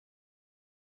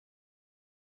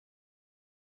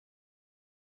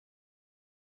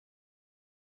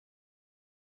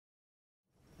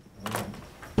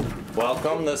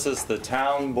Welcome. This is the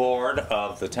Town Board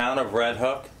of the Town of Red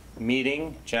Hook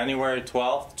meeting, January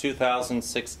 12th,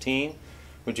 2016.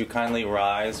 Would you kindly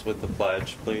rise with the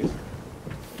pledge, please?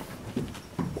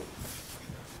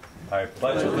 I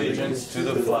pledge allegiance to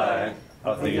the flag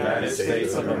of the United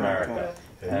States of America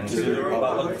and to the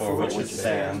republic for which it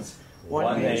stands,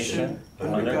 one nation,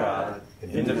 under God,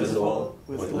 indivisible,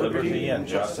 with liberty and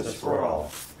justice for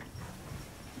all.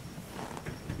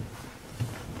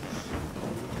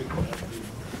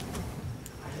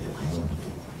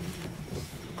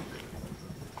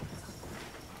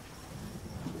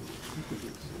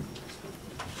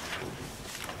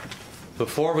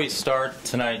 Before we start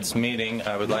tonight's meeting,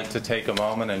 I would like to take a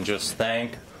moment and just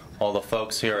thank all the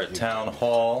folks here at Town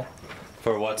Hall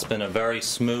for what's been a very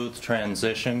smooth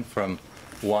transition from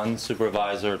one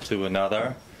supervisor to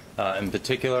another. In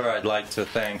particular, I'd like to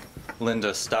thank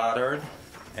Linda Stoddard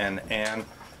and Ann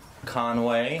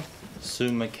Conway,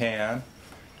 Sue McCann,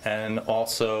 and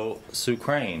also Sue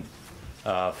Crane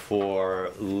for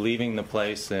leaving the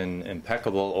place in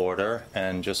impeccable order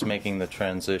and just making the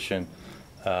transition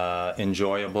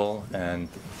enjoyable and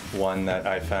one that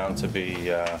I found to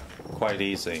be quite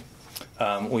easy.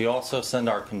 We also send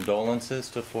our condolences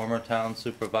to former town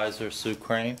supervisor Sue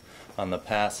Crane on the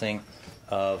passing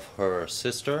of her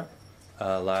sister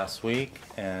last week,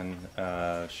 and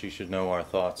she should know our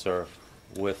thoughts are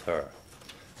with her.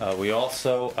 We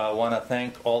also want to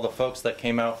thank all the folks that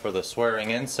came out for the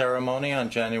swearing-in ceremony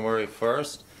on January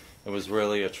 1st. It was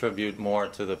really a tribute more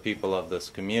to the people of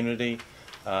this community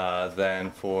than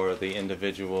for the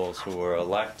individuals who were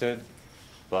elected.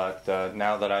 But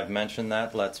now that I've mentioned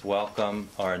that, let's welcome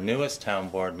our newest town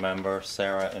board member,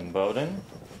 Sarah Bowden.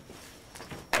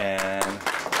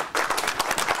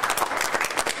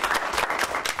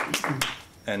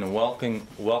 And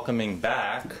welcoming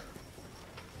back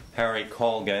Harry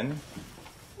Colgan,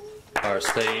 our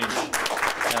stage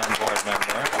town board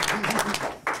member.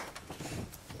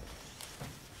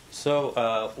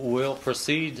 So we'll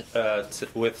proceed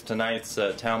with tonight's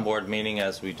town board meeting,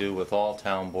 as we do with all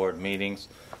town board meetings,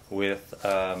 with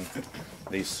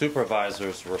the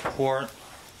supervisor's report,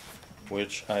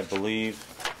 which I believe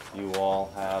you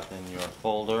all have in your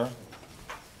folder.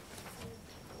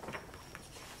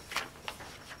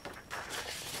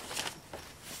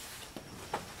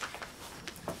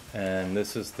 And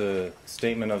this is the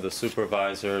statement of the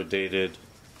supervisor dated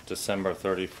December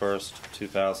 31st,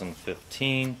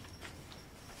 2015.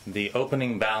 The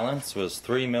opening balance was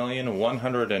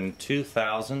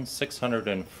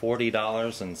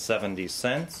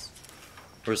 $3,102,640.70.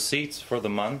 Receipts for the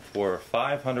month were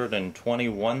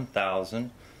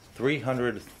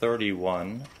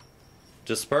 $521,331.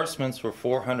 Disbursements were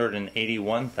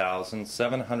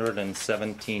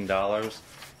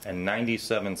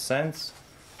 $481,717.97,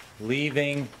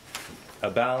 leaving a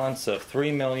balance of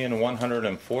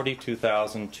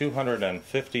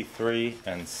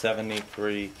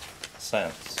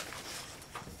 $3,142,253.73.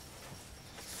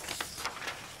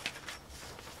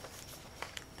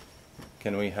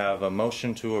 Can we have a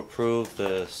motion to approve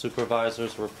the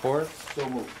supervisor's report? So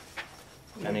moved.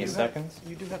 Any seconds?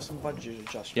 You do have some budget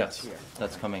adjustments yes, here.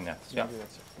 That's coming next. Yeah. Okay.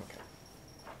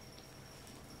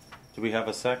 Do we have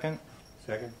a second?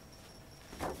 Second.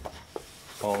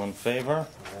 All in favor?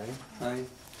 Aye. Aye.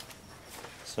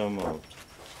 So moved.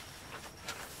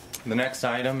 The next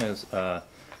item is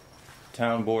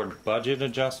town board budget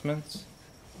adjustments.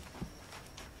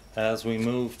 As we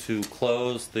move to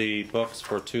close the books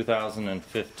for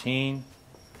 2015,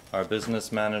 our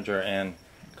business manager, Ann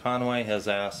Conway, has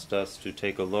asked us to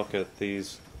take a look at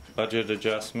these budget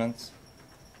adjustments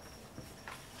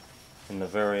in the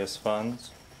various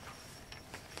funds.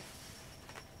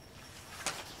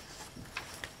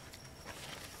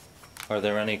 Are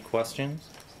there any questions?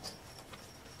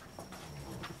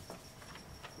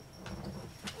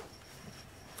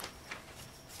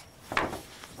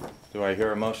 Do I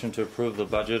hear a motion to approve the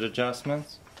budget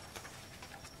adjustments?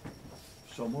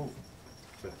 So moved.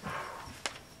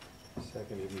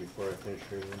 Second, even before I finish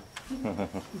reading.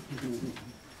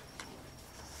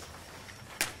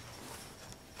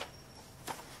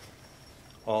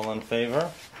 All in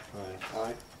favor? Aye.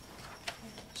 Aye.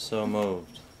 So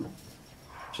moved.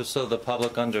 Just so the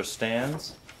public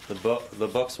understands, the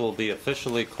books will be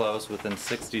officially closed within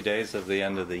 60 days of the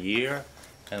end of the year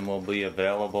and will be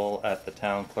available at the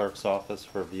town clerk's office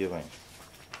for viewing.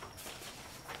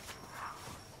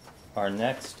 Our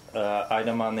next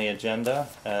item on the agenda,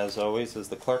 as always, is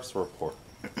the clerk's report.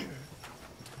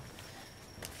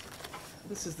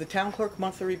 This is the Town Clerk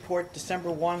Monthly Report,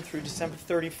 December 1 through December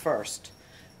 31st.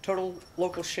 Total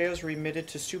local shares remitted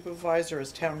to supervisor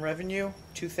as town revenue,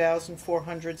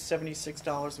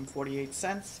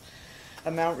 $2,476.48.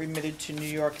 Amount remitted to New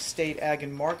York State Ag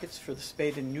and Markets for the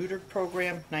Spayed and Neutered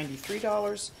Program,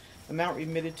 $93. Amount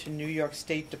remitted to New York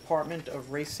State Department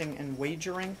of Racing and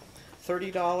Wagering,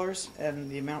 $30.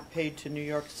 And the amount paid to New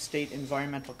York State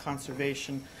Environmental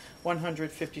Conservation,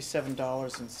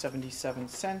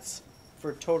 $157.77, for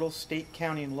a total state,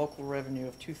 county, and local revenue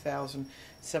of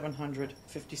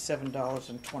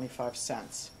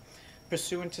 $2,757.25.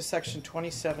 Pursuant to Section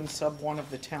 27, Sub 1 of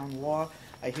the Town Law,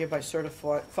 I hereby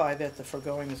certify that the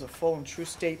foregoing is a full and true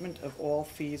statement of all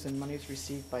fees and monies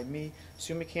received by me,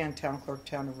 Sue McCann, Town Clerk,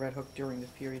 Town of Red Hook, during the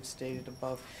period stated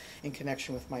above in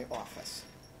connection with my office.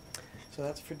 So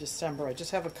that's for December. I just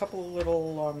have a couple of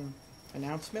little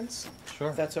announcements. Sure.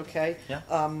 If that's okay. Yeah.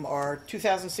 Our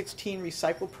 2016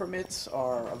 recycle permits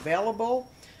are available.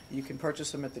 You can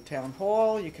purchase them at the town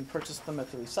hall, you can purchase them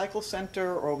at the recycle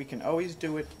center, or we can always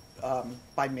do it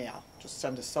by mail. Just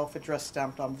send a self-addressed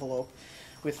stamped envelope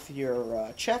with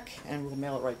your check, and we'll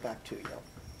mail it right back to you.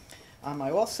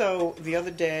 I also, the other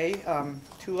day,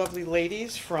 two lovely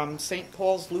ladies from St.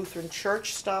 Paul's Lutheran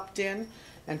Church stopped in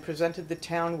and presented the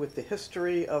town with the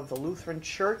history of the Lutheran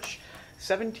Church,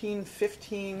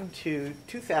 1715 to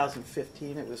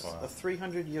 2015. It was a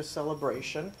 300-year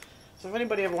celebration. So if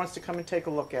anybody ever wants to come and take a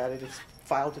look at it, it's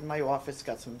filed in my office. It's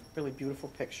got some really beautiful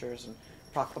pictures and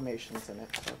proclamations in it,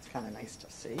 so it's kind of nice to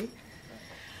see.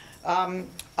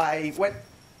 I went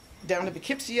down to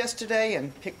Poughkeepsie yesterday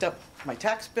and picked up my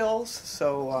tax bills,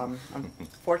 so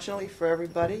unfortunately for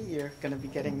everybody, you're going to be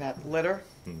getting that letter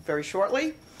very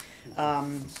shortly.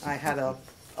 I had a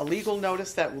legal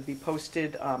notice that will be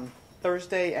posted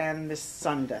Thursday and this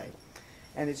Sunday,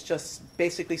 and it's just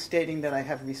basically stating that I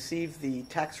have received the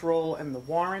tax roll and the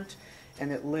warrant,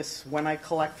 and it lists when I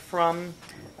collect from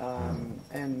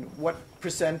and what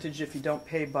percentage if you don't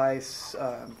pay by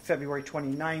February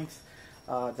 29th.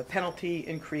 The penalty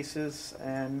increases,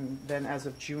 and then as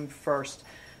of June 1st,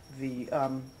 the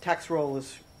tax roll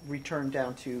is returned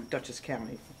down to Dutchess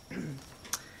County.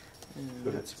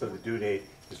 So the due date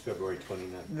is February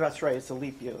 29th. That's right, it's a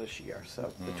leap year this year,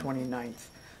 so the 29th.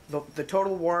 The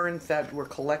total warrant that we're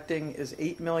collecting is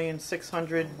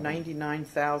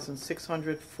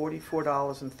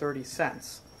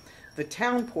 $8,699,644.30. The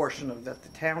town portion of that, the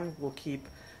town will keep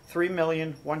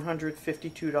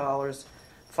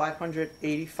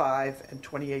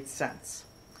 $3,152,585.28,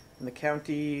 and the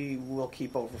county will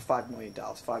keep over $5 million,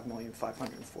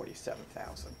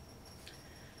 $5,547,000.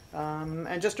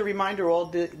 And just a reminder, all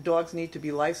dogs need to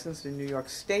be licensed in New York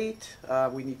State.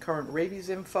 We need current rabies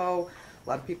info. A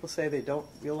lot of people say they don't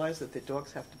realize that their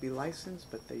dogs have to be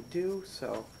licensed, but they do,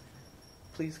 so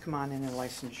please come on in and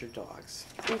license your dogs.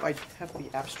 Oh, I have the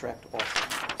abstract also.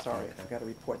 Sorry, I forgot to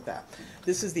report that.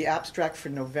 This is the abstract for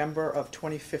November of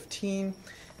 2015.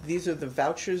 These are the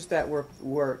vouchers that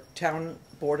were town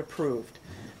board approved.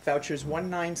 Vouchers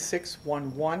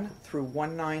 19611 through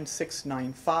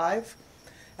 19695.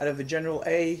 Out of the General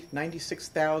A,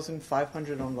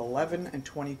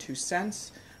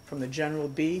 $96,511.22. From the General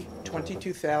B,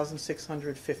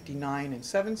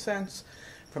 $22,659.07.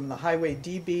 From the Highway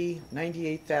DB,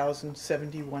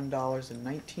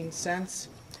 $98,071.19.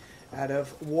 Out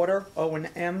of Water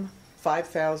O&M,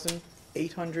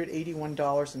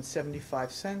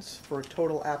 $5,881.75, for a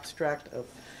total abstract of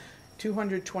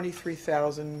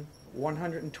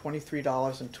 $223,123.23. Well,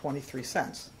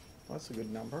 that's a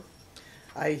good number.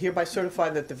 I hereby certify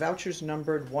that the vouchers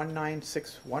numbered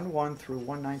 19611 through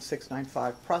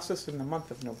 19695 processed in the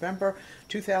month of November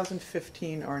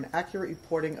 2015 are an accurate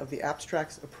reporting of the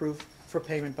abstracts approved for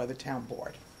payment by the town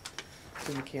board.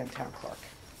 Sue McCann, Town Clerk.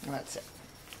 And that's it.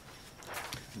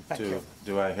 Thank you.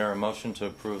 Do I hear a motion to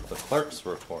approve the clerk's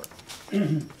report?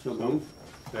 So move.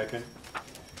 Second.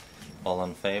 All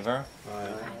in favor?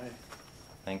 Aye.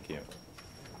 Thank you.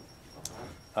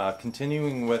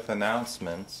 Continuing with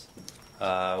announcements,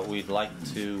 we'd like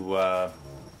to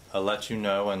let you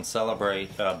know and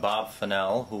celebrate Bob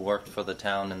Fennell, who worked for the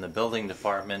town in the building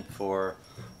department for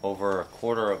over a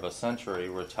quarter of a century,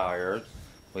 retired.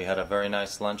 We had a very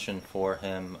nice luncheon for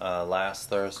him last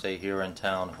Thursday here in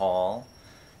Town Hall,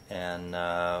 and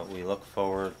we look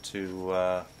forward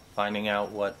to finding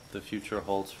out what the future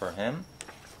holds for him.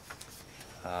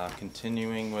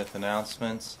 Continuing with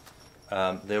announcements,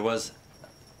 there was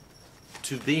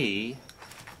to be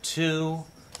two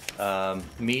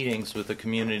meetings with the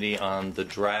community on the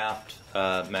draft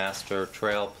master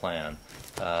trail plan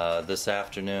this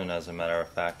afternoon, as a matter of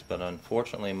fact, but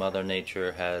unfortunately Mother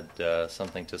Nature had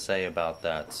something to say about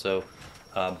that. So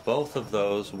Both of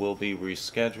those will be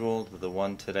rescheduled, the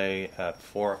one today at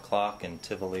 4 o'clock in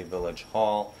Tivoli Village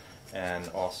Hall, and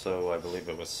also I believe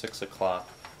it was 6 o'clock,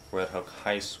 Red Hook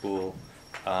High School.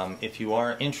 If you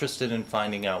are interested in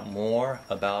finding out more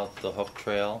about the Hook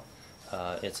Trail,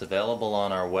 it's available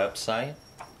on our website.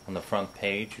 On the front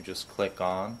page, you just click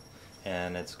on,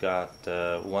 and it's got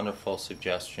wonderful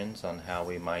suggestions on how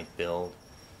we might build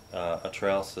a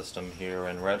trail system here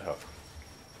in Red Hook.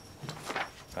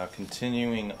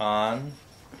 Continuing on,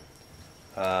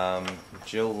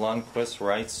 Jill Lundquist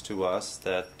writes to us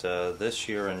that this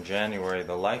year in January,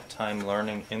 the Lifetime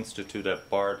Learning Institute at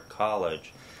Bard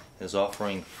College is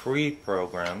offering free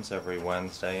programs every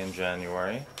Wednesday in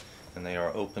January, and they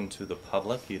are open to the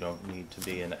public. You don't need to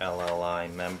be an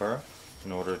LLI member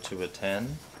in order to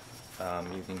attend.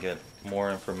 You can get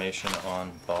more information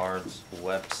on Bard's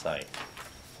website.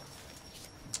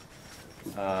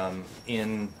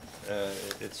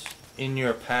 It's in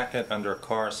your packet under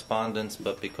correspondence,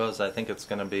 but because I think it's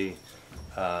going to be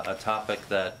a topic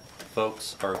that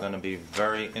folks are going to be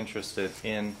very interested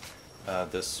in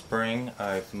this spring,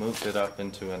 I've moved it up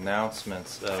into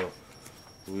announcements.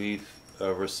 We've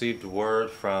received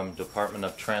word from Department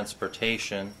of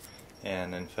Transportation,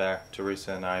 and in fact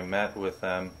Teresa and I met with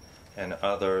them and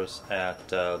others at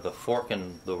the fork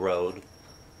in the road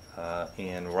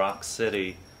in Rock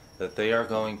City, that they are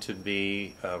going to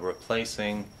be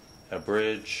replacing a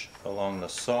bridge along the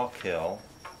Sauk Hill,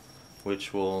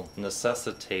 which will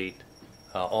necessitate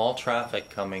all traffic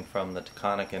coming from the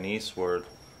Taconic and eastward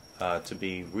to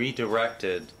be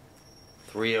redirected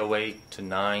 308 to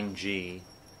 9G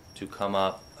to come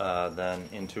up then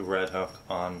into Red Hook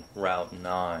on Route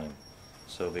 9.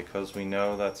 So because we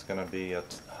know that's going to be a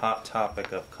hot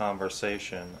topic of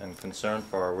conversation and concern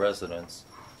for our residents,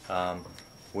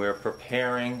 we're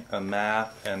preparing a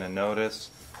map and a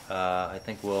notice. I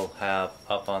think we'll have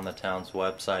up on the town's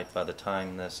website by the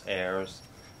time this airs,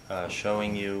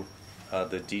 showing you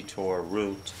the detour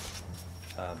route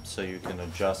so you can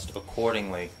adjust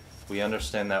accordingly. We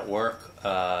understand that work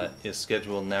is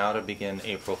scheduled now to begin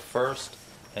April 1st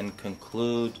and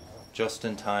conclude just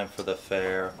in time for the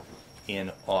fair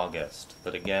in August.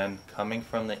 But again, coming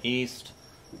from the east,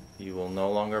 you will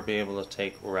no longer be able to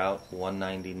take Route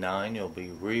 199. You'll be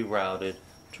rerouted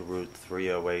to Route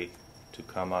 308 to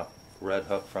come up Red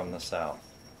Hook from the south.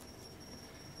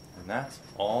 And that's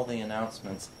all the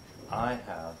announcements I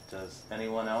have. Does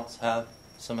anyone else have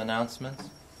some announcements?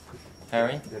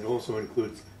 Harry? It also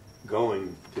includes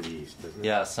going to the east, doesn't it?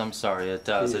 Yes, I'm sorry, it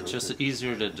does. Yeah, It's just okay.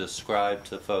 easier to describe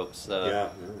to folks. Yeah.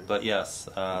 But yes,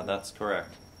 that's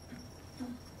correct.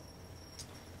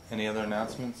 Any other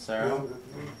announcements, Sarah? No,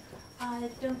 I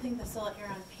don't think this will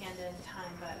air on Panda in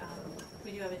time, but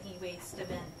we do have an e-waste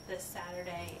event this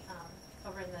Saturday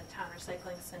over in the Town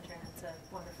Recycling Center, and it's a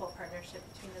wonderful partnership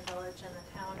between the village and the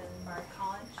town and Bard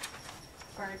College.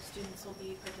 Bard students will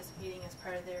be participating as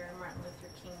part of their Martin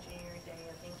Luther King Jr. Day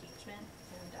of Engagement,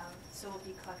 and so we'll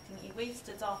be collecting e-waste.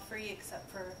 It's all free except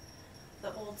for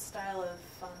the old style of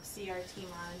CRT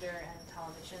monitor and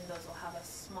television. Those will have a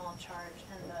small charge,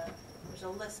 and there's a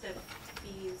list of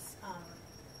fees.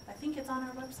 I think it's on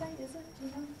our website, is it? Do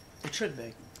you know? It should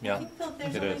be. Yeah, I think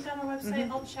there's it a is. link on our website.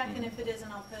 Mhm. I'll check, and if it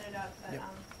isn't, I'll put it up. But, Yep.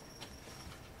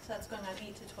 so that's going on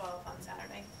 8 to 12 on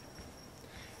Saturday.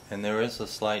 And there is a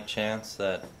slight chance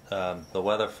that the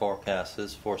weather forecast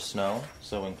is for snow,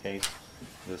 so in case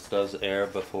this does air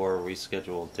before a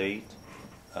rescheduled date,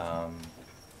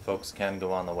 folks can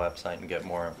go on the website and get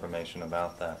more information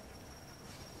about that.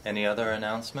 Any other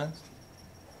announcements?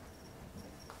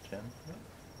 Jim?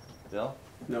 Bill?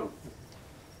 no.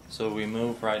 So we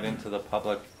move right into the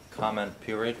public comment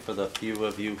period for the few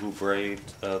of you who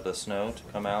braved the snow to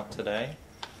come out today.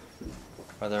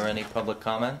 Are there any public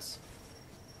comments?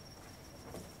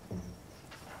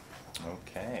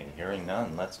 Okay, hearing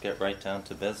none, let's get right down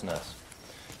to business.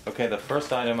 Okay, the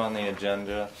first item on the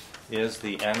agenda is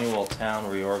the annual town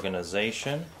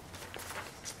reorganization.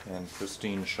 And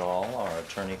Christine Shaw, our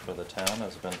attorney for the town,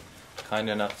 has been kind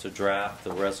enough to draft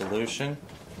the resolution.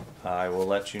 I will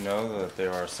let you know that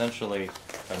there are essentially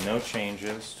no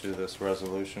changes to this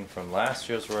resolution from last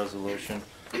year's resolution,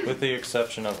 with the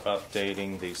exception of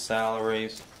updating the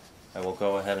salaries. I will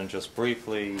go ahead and just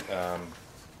briefly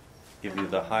give you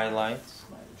the highlights.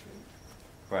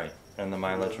 Right, and the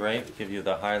mileage rate, give you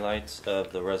the highlights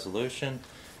of the resolution,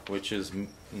 which is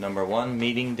number 1,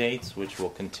 meeting dates, which will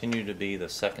continue to be the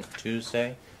second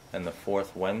Tuesday and the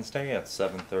fourth Wednesday at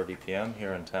 7:30 p.m.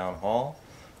 here in Town Hall.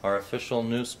 Our official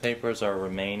newspapers are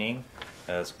remaining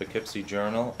as Poughkeepsie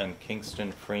Journal and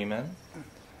Kingston Freeman.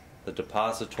 The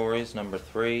depositories, number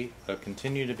 3,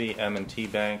 continue to be M&T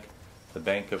Bank, the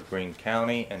Bank of Greene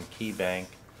County, and Key Bank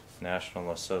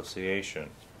National Association.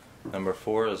 Number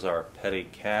 4 is our petty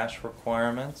cash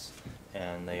requirements,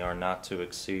 and they are not to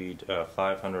exceed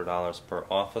 $500 per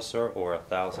officer or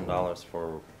 $1,000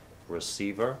 for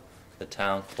receiver. The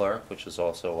town clerk, which is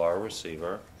also our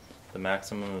receiver, the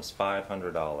maximum is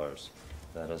 $500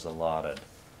 that is allotted.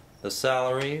 The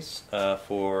salaries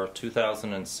for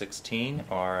 2016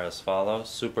 are as follows.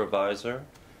 Supervisor,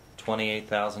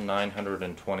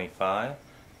 $28,925.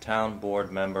 Town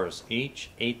board members each,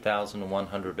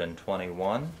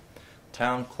 $8,121.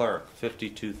 Town clerk,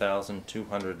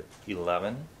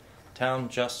 $52,211. Town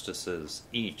justices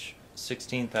each,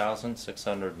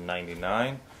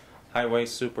 $16,699. Highway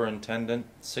superintendent,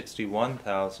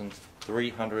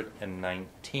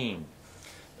 $61,319.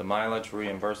 The mileage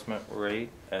reimbursement rate,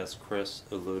 as Chris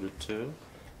alluded to,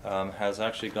 has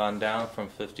actually gone down from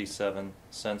 57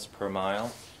 cents per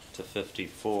mile to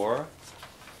 54.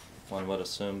 One would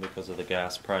assume because of the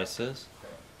gas prices.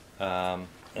 And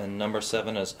number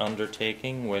 7 is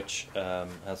undertaking, which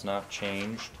has not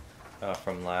changed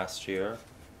from last year,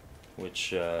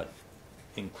 which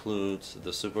includes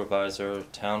the supervisor,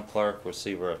 town clerk,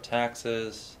 receiver of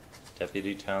taxes,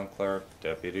 deputy town clerk,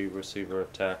 deputy receiver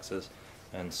of taxes,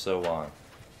 and so on.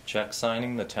 Check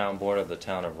signing, the town board of the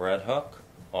town of Red Hook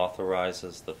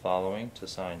authorizes the following to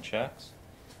sign checks.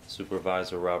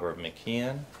 Supervisor Robert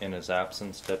McKeon, in his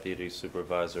absence Deputy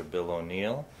Supervisor Bill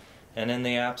O'Neill, and in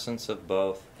the absence of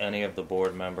both, any of the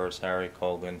board members, Harry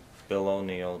Colgan, Bill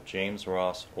O'Neill, James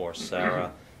Ross, or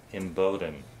Sarah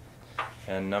Imboden.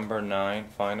 And number 9,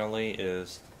 finally,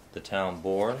 is the town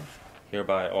board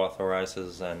hereby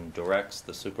authorizes and directs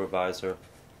the supervisor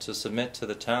to submit to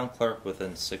the town clerk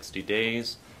within 60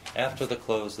 days after the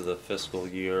close of the fiscal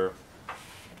year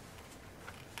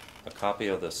a copy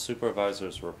of the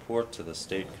supervisor's report to the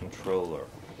state controller,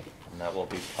 and that will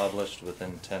be published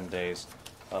within 10 days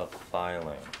of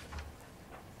filing.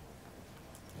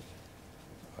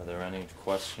 Are there any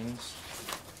questions?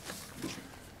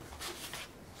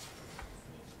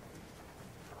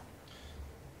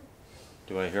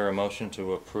 Do I hear a motion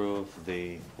to approve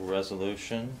the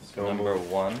resolution So number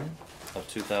moved. 1 of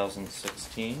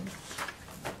 2016?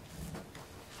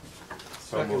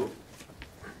 So moved.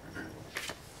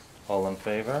 All in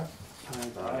favor?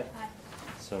 Aye. Aye.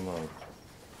 So moved.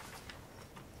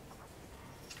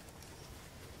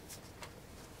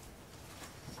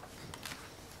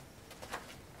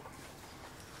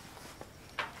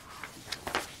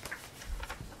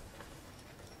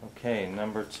 Okay,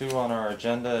 number 2 on our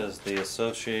agenda is the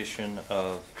Association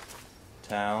of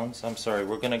Towns. I'm sorry,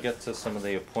 we're going to get to some of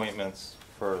the appointments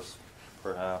first,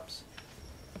 perhaps.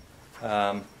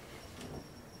 I'm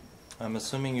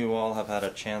assuming you all have had a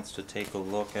chance to take a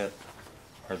look at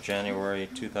our January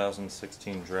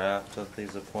 2016 draft of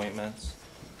these appointments.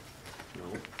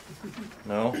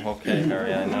 No. No? Okay,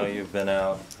 Harry, I know you've been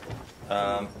out.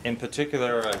 In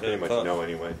particular, I Pretty much thought- no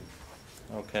anyway.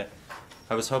 Okay.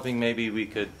 I was hoping maybe we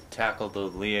could tackle the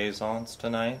liaisons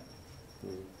tonight.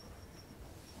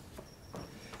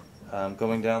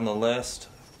 Going down the list,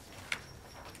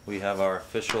 we have our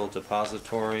official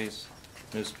depositories,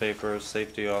 newspapers,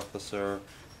 safety officer,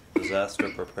 disaster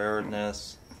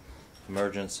preparedness,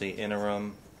 emergency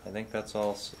interim. I think that's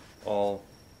all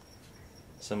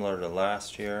similar to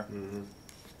last year. Mm-hmm.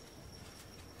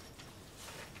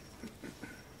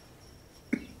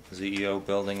 ZEO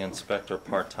building inspector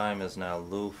part-time is now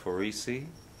Lou Farisi.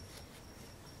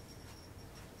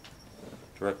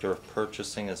 Director of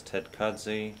purchasing is Ted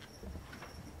Cudsey.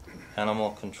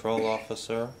 Animal control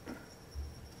officer,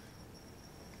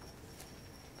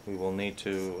 we will need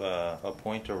to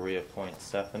appoint or reappoint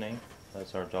Stephanie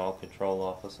as our dog control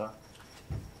officer.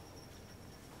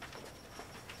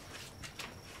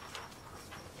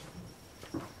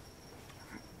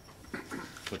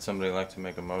 Would somebody like to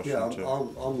make a motion Yeah, to?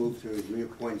 I'll move to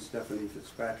reappoint Stephanie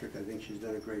Fitzpatrick. I think she's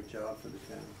done a great job for the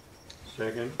town.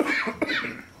 Second.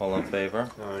 All in favor?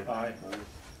 Aye.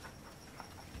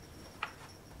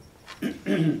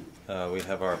 We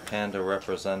have our Panda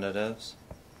representatives.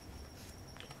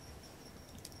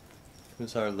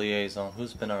 Who's our liaison?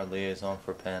 Who's been our liaison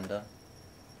for Panda?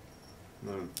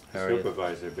 No, Harriet.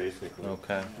 supervisor, basically.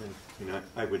 Okay. You know,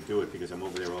 I would do it because I'm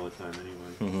over there all the time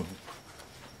anyway.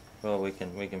 Well, we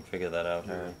can figure that out,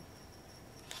 Harry.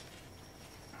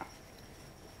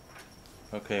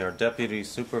 Okay, our deputy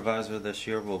supervisor this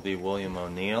year will be William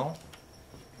O'Neill.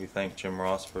 We thank Jim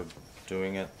Ross for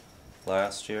doing it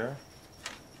last year.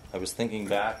 I was thinking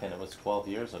back, and it was 12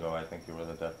 years ago, I think you were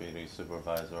the deputy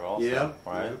supervisor also, Yeah.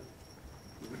 right?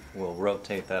 Yeah. We'll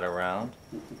rotate that around.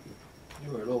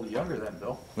 You were a little younger then,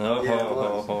 Bill. No, Yeah, it ho,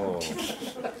 was. ho, ho.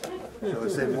 So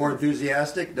is it more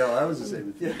enthusiastic? No, I was the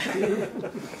same. Yeah.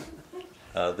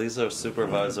 These are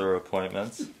supervisor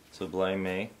appointments, so blame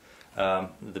me.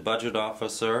 The budget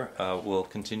officer will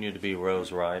continue to be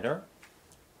Rose Ryder,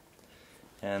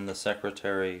 and the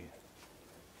secretary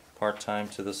part-time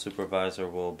to the supervisor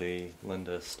will be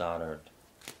Linda Stoddard.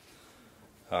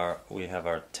 We have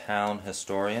our town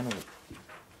historian,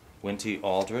 Winty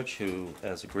Aldrich, who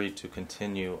has agreed to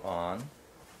continue on.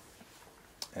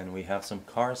 And we have some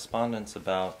correspondence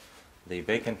about the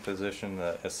vacant position,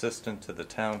 the assistant to the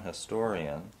town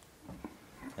historian.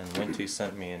 And Winty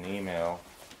sent me an email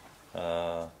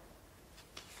with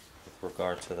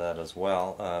regard to that as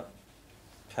well.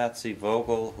 Patsy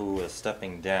Vogel, who is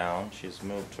stepping down, she's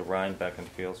moved to Rhinebeck and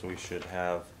feels we should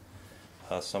have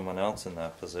someone else in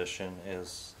that position,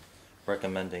 is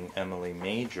recommending Emily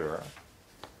Major,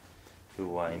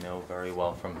 who I know very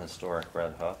well from Historic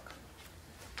Red Hook.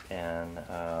 And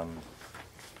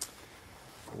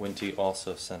Winty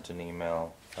also sent an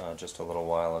email just a little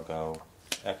while ago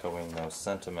echoing those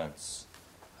sentiments.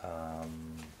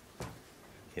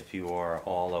 If you are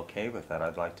all okay with that,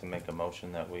 I'd like to make a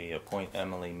motion that we appoint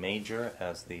Emily Major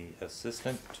as the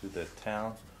assistant to the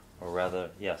town, or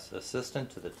rather, yes, assistant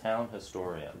to the town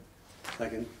historian.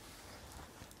 Second.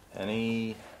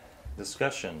 Any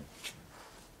discussion?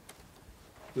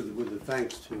 With the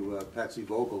thanks to Patsy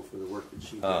Vogel for the work that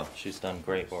she did. Oh, she's done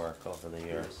great work over the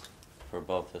years for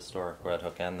both Historic Red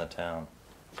Hook and the town.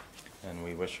 And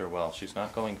we wish her well. She's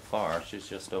not going far, she's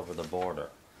just over the border.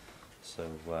 So,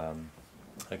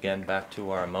 again, back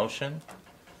to our motion.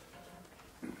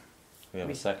 We have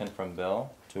a second from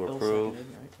Bill to Bill approve.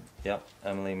 seconded, right? Yep,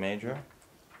 Emily Major.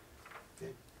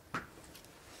 Okay.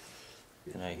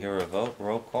 Can I hear a vote?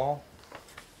 Roll call?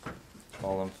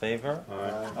 All in favor?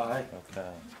 Aye. Okay.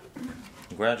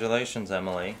 Congratulations,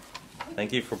 Emily.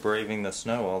 Thank you for braving the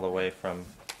snow all the way from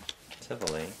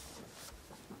Tivoli.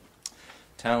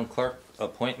 Town clerk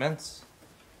appointments.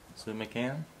 Sue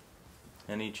McCann?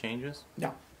 Any changes?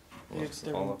 No, it's,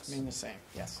 they All looks- remain the same,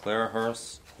 yes. Claire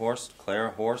Horst,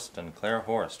 and Claire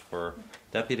Horst for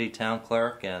Deputy Town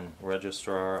Clerk and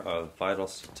Registrar of Vital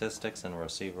Statistics and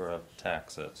Receiver of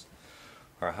Taxes.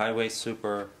 Our Highway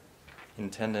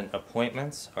Superintendent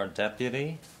appointments, our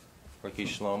Deputy, Ricky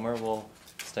Schlomer, will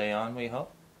stay on, we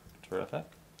hope. Terrific.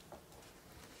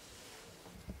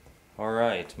 All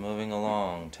right, moving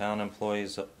along. Town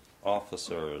Employees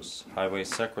Officers, Highway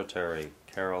Secretary,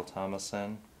 Carol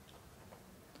Thomason,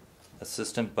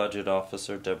 Assistant Budget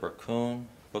Officer Deborah Kuhn,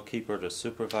 Bookkeeper to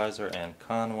Supervisor Ann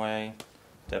Conway,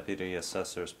 Deputy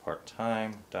Assessors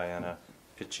Part-Time Diana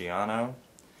Picciano,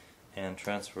 and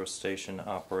Transfer Station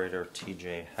Operator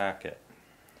TJ Hackett.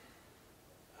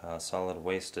 Solid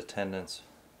Waste Attendants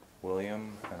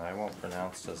William, and I won't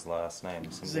pronounce his last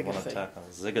name. Somebody want to Zigathy. tackle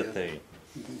Zigathy.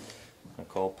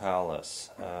 Nicole Palace.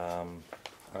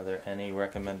 Are there any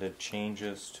recommended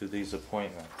changes to these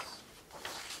appointments?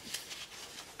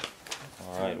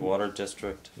 All right, Water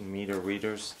District meter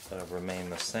readers remain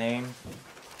the same.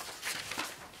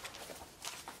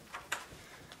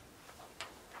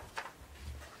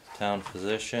 Town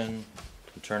physician,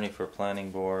 attorney for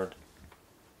planning board,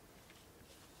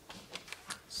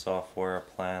 software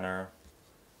planner.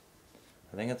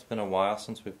 I think it's been a while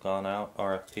since we've gone out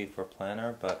RFP for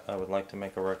planner, but I would like to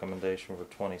make a recommendation for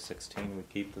 2016. We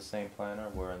keep the same planner.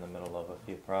 We're in the middle of a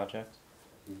few projects.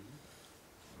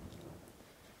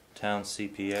 Town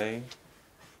CPA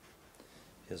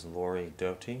is Lori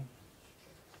Doty.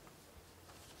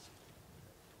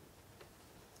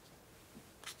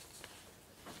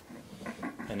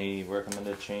 Any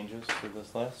recommended changes to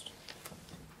this list?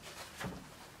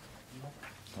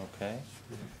 Okay.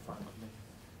 All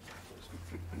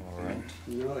right.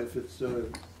 You know, if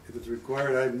it's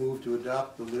required, I move to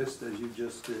adopt the list as you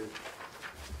just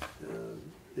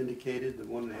indicated, the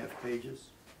 1.5 pages,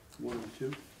 1 and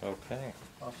 2. Okay.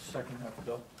 I'll second that,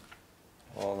 Bill.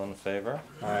 All in favor?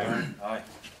 Aye. Aye.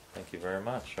 Thank you very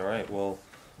much. All right, we'll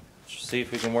see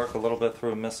if we can work a little bit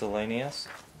through miscellaneous.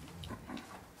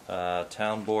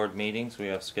 Town board meetings we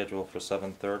have scheduled for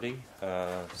 7:30,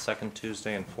 second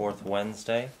Tuesday and fourth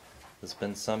Wednesday. There's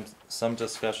been some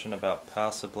discussion about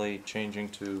possibly changing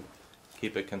to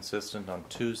keep it consistent on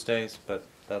Tuesdays, but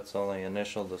that's only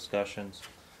initial discussions.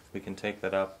 We can take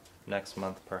that up next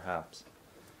month perhaps.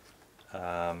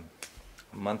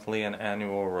 Monthly and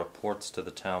annual reports to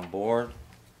the town board.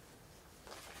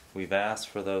 We've asked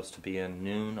for those to be in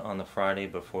noon on the Friday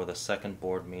before the second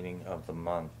board meeting of the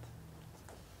month.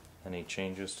 Any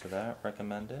changes to that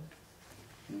recommended?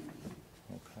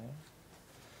 Okay.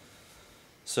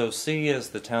 So C is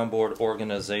the town board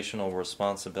organizational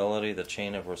responsibility. The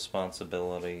chain of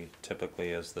responsibility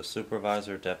typically is the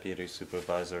supervisor, deputy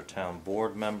supervisor, town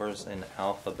board members in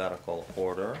alphabetical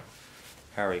order.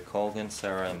 Harry Colgan,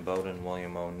 Sarah M. Bowden,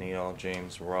 William O'Neill,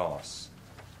 James Ross.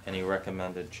 Any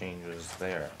recommended changes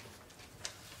there?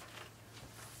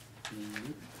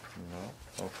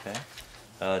 No?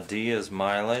 Okay. D is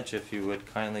mileage. If you would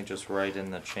kindly just write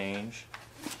in the change.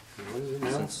 What is it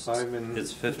now? Since 5 and...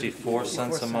 it's 54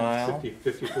 cents a mile.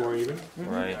 54 even?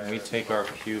 Right, and we take our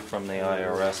cue from the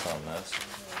IRS on this.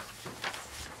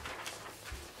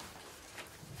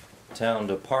 Town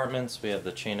departments, we have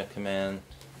the chain of command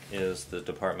is the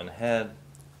department head,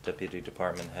 deputy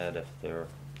department head if there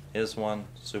is one,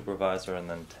 supervisor, and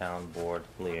then town board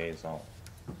liaison.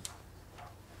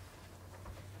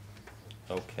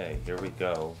 Okay, here we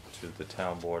go to the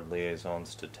town board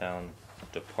liaisons to town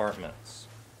departments.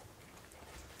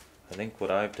 I think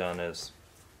what I've done is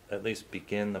at least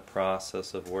begin the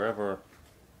process of wherever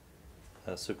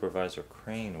Supervisor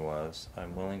Crane was,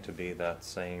 I'm willing to be that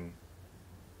same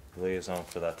liaison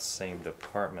for that same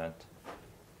department.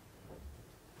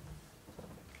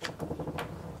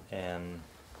 And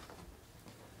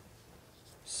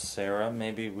Sarah,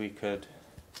 maybe we could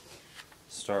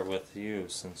start with you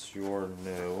since you're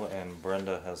new and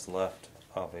Brenda has left,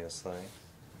 obviously.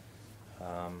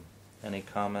 Any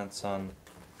comments on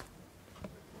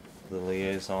the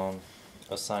liaison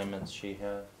assignments she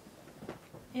had?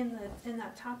 In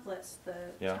that top list,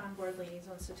 the Yeah. town board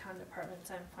liaisons to town departments,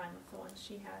 I'm fine with the ones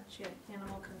she had. She had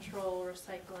animal control,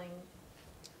 recycling,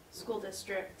 school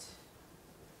district,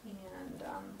 and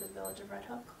the village of Red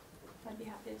Hook. I'd be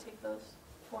happy to take those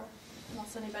 4,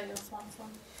 unless anybody else wants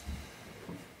one.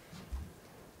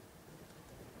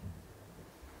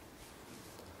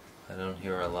 I don't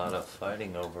hear a lot of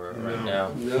fighting over it right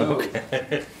now. No.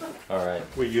 Okay. All right.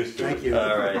 We used to. Thank you.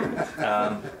 All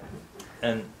right.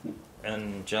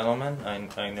 And gentlemen,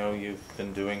 I know you've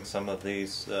been doing some of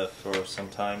these for some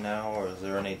time now, or is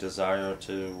there any desire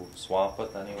to swap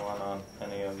with anyone on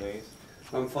any of these?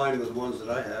 I'm fine with the ones that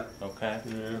I have. Okay.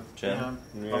 Yeah. Jim?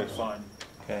 I'm fine.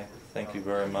 Okay. Thank you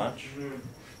very much.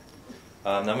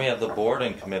 Then we have the board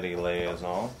and committee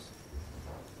liaisons.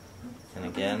 And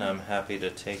again, I'm happy to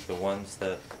take the ones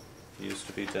that used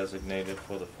to be designated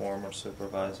for the former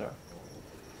supervisor.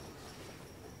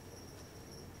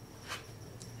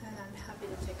 And I'm happy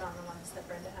to take on the ones that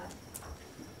Brenda had.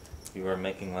 You are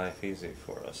making life easy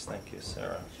for us. Thank you,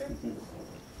 Sarah. Sure.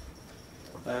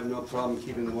 I have no problem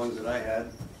keeping the ones that I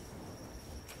had.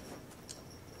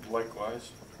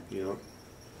 Likewise. You know,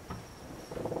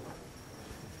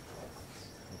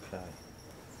 Okay.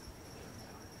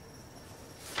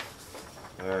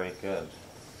 Very good.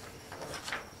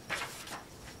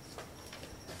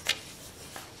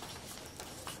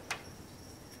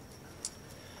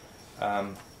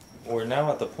 We're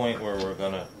now at the point where we're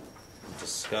going to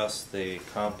discuss the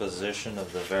composition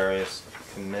of the various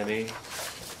committees.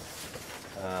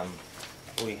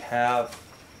 We have,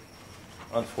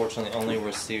 unfortunately, only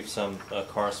received some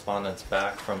correspondence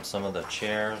back from some of the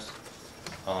chairs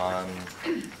on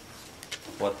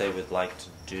what they would like to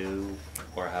do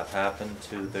or have happen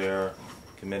to their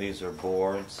committees or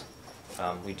boards.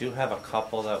 We do have a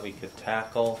couple that we could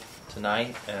tackle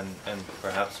tonight, and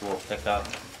perhaps we'll pick up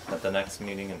at the next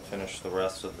meeting and finish the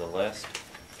rest of the list.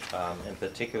 In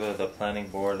particular, the planning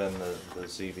board and the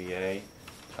ZBA.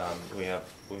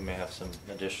 We may have some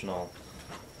additional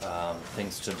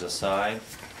things to decide.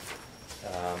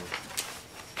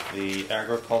 The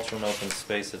Agriculture and Open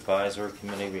Space Advisory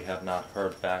Committee we have not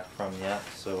heard back from yet,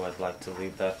 so I'd like to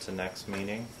leave that to next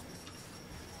meeting.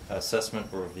 Assessment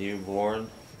Review Board,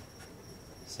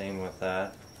 same with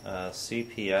that.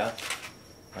 CPF,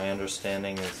 my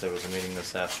understanding is there was a meeting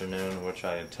this afternoon which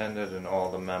I attended, and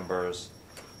all the members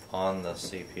on the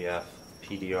CPF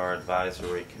PDR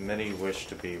Advisory Committee wish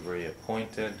to be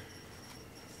reappointed.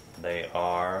 They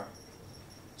are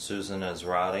Susan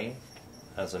Ezrati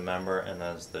as a member and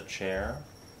as the chair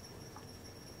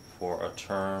for a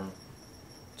term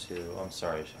to, I'm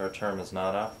sorry, her term is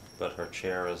not up, but her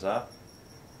chair is up.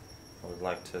 I would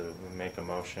like to make a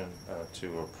motion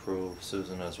to approve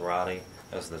Susan Ezrati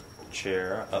as the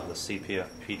chair of the CPF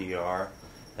PDR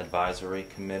Advisory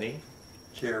Committee.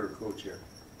 Chair or co-chair?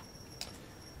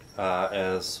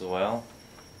 As well,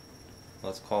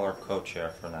 let's call her co-chair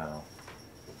for now.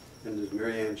 And does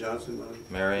Mary Ann Johnson want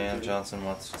to? Mary Ann Johnson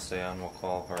wants to stay on, we'll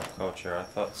call her co-chair. I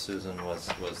thought Susan was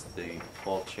the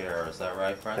full chair, is that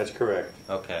right, Brent? that's correct.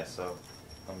 Okay, so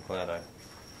I'm glad I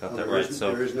got Oh, that there right. is-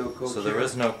 So there is no co-chair? So there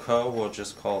is no co, we'll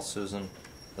just call Susan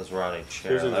Ezrati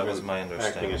chair. Susan's That was been my acting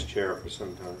understanding. as chair for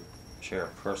some time.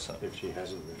 chairperson. If she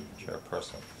hasn't been.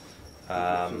 Chairperson.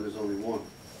 So there's only one.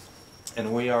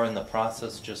 And we are in the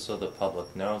process, just so the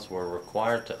public knows, we're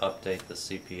required to update the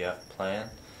CPF plan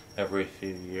every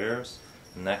few years.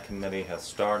 And that committee has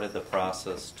started the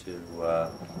process to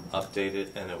update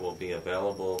it, and it will be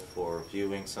available for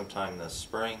viewing sometime this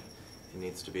spring. It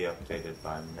needs to be updated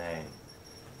by May.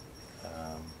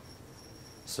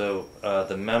 So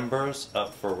the members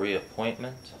up for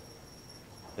reappointment,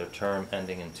 their term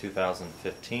ending in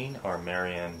 2015, are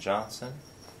Marianne Johnson,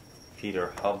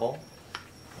 Peter Hubble,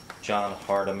 John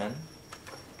Hardiman.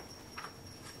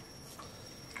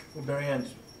 Well, Mary Ann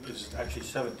is actually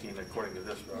 17 according to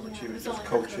this, Robert. Yeah, She it was only just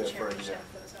her co-chair for a year. co-chairmanship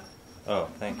that was up. Oh,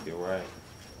 thank you, right.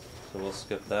 So we'll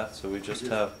skip that. So we just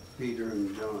have Peter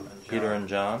and John. Peter and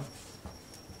John.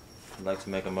 I'd like to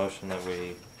make a motion that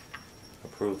we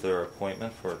approve their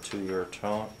appointment for a 2-year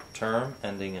term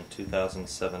ending in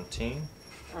 2017.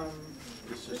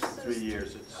 This is 3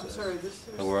 years. It I'm says. sorry, this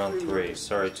is. Oh, we're on 3. years.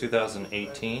 Sorry,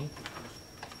 2018.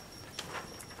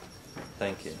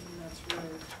 Thank you. That's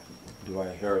right. Do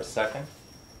I hear a second?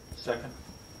 Second?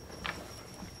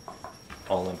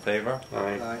 All in favor?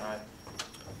 Aye. Aye.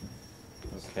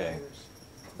 Okay,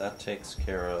 that takes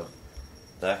care of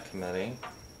that committee.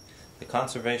 The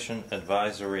Conservation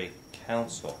Advisory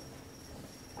Council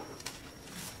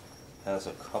has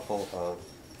a couple of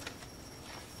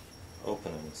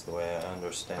openings, the way I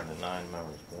understand it. 9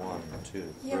 members. 1, 2,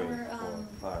 3, Yeah, we're 4,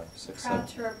 5, 6, proud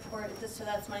 7. to report, so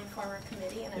that's my former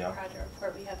committee, and Yeah. I'm proud to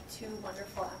report we have 2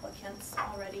 wonderful applicants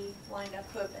already lined up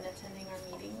who have been attending our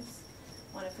meetings.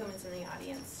 One of whom is in the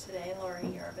audience today,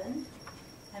 Lori Urban,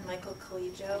 and Michael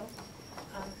Collegio,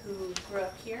 who grew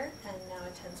up here and now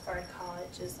attends Bard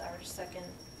College, is our second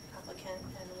applicant,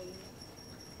 and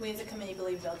we as a committee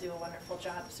believe they'll do a wonderful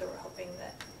job, so we're hoping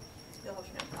that you'll have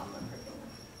no problem approving them.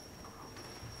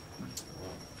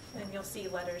 And you'll see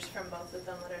letters from both of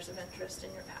them, letters of interest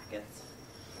in your packets.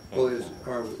 Well, is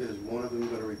one of them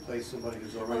going to replace somebody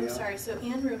who's Oh, already I'm out? sorry, so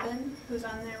Ann Rubin, who's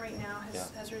on there right now, Yeah.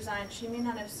 has resigned. She may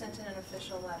not have sent in an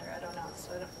official letter, I don't know,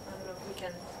 so I don't know if we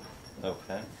can,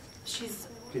 Okay. she's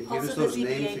Can you give us also the those names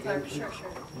ZBA again, clerk, please? sure.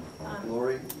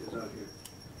 Lori is out here.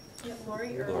 Yeah,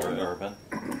 Lori Urban. Lori Urban.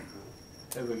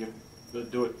 Maybe we can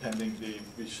do it pending the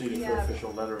receipt of her Yeah.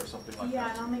 official letter or something like Yeah,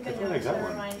 that. and I'll make I a thought I note to got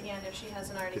one. remind Ann if she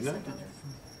hasn't already Didn't I? sent one.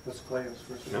 Let's Claire's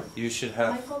first. No? You should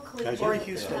have, Michael Collegio. Lori Yeah.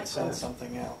 Husted sent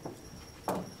something out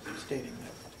stating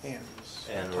that Ann was.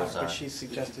 Ann but resigned. she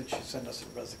suggested she send us a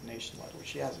resignation letter, which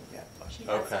she hasn't yet, but. She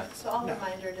Okay. hasn't, so I'll No.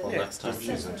 remind her to. Well, next time just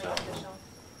she's send in something town. official.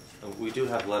 we do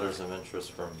have letters of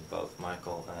interest from both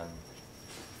Michael and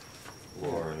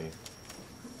Lori.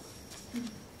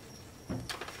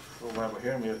 Well, while we're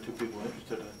here and we have 2 people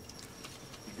interested in it,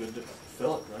 be good to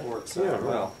fill it, right? Works Yeah, out right.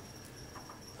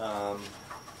 well.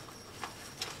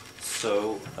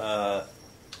 So,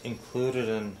 included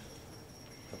in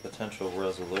a potential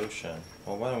resolution,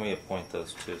 well, why don't we appoint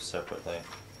those 2 separately?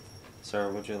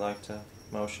 Sarah, would you like to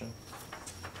motion?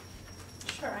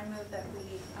 Sure, I move that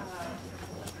we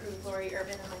approve Lori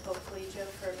Urban and Michael Collegio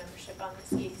for membership on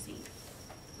the CAC.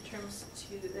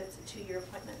 That's a 2-year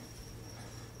appointment.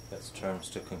 That's terms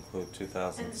to conclude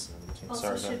 2017. Also,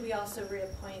 Sorry, should go- we also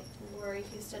reappoint Lori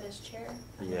Husted as chair?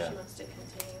 I know Yeah. she wants to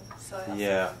continue, so I also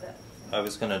Yeah. move that. I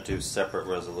was going to do separate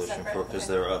resolution Separate, for, because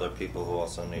okay. there are other people who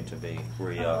also need to be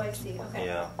re-upped. Oh, I see, okay.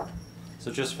 Yeah.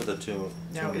 So just for the 2.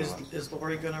 Now, 2 new is ones.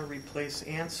 Lori gonna replace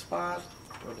Ann's spot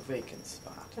or the vacant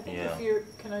spot? I think Yeah. if you're,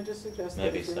 can I just suggest that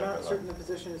Maybe if you're not separately. certain the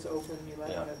position is open, you might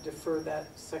Yeah. want to defer that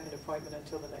second appointment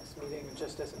until the next meeting,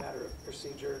 just as a matter of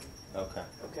procedure, Okay.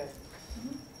 okay?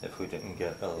 Mhm. If we didn't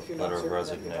get a If you're not letter of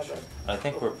certain that you have resignation. a- I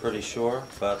think we're pretty sure,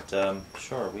 but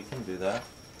sure, we can do that.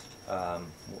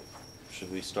 Should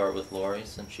we start with Lori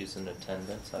since she's in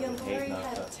attendance? I Yeah, would hate Lori not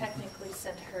had to. technically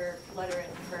sent her letter in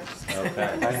first. Okay.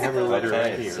 I have her letter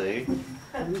right Okay, here. see?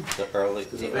 The early,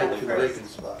 There's Do a you have vacant, first?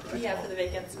 vacant spot, right? Yeah, for the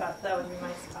vacant spot, that would be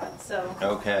my spot, so.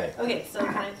 Okay, Okay, so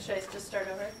should I just start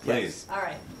over? please. All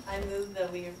right, I move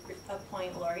that we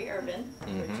appoint Lori Urban for a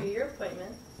Mhm. 2-year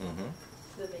appointment Mm-hmm.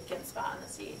 to the vacant spot on the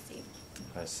CAC.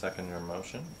 I second your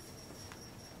motion.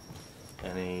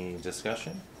 Any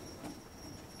discussion?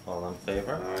 All in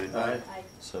favor? Aye. Aye. I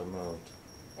So moved.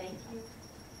 thank you.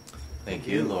 Thank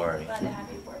you, Lori. Glad to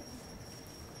have you aboard.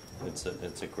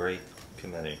 It's a great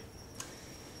committee.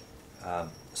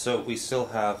 So we still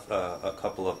have a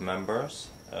couple of members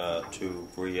to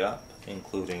re-up,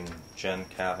 including Jen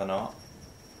Kavanaugh,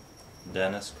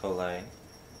 Dennis Collet,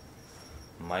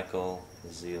 Michael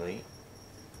Zeely,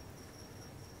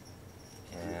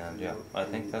 and yeah, I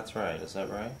think that's right. Is that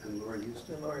right? And Lori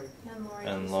Houston. And Lori, And Lori.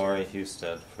 And Houston. Lori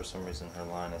Husted. For some reason, her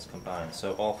line is combined.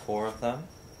 So all 4 of them.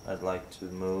 I'd like to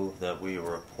move that we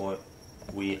appoint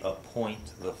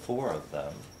the four of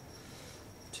them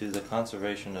to the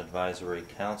Conservation Advisory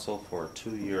Council for a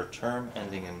 2-year term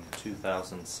ending in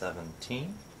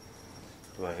 2017.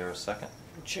 Do I hear a second?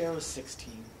 The chair is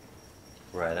 16.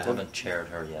 Right, I haven't chaired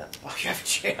her yet. Oh, you haven't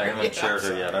chaired I haven't yet. chaired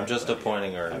her yet. I'm just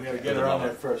appointing her. We gotta for get the her on there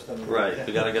moment. first. Right,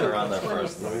 we gotta get her on there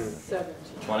first. 2017.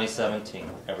 2017.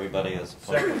 Everybody is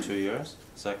appointed for 2 years?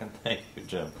 Second? Thank you,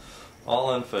 Jim.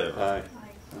 All in favor? Aye.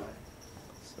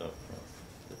 So,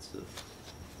 it's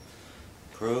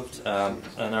approved.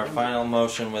 And our final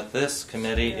motion with this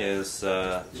committee is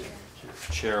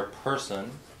chairperson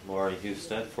Lori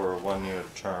Husted for a 1-year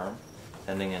term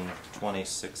ending in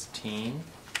 2016.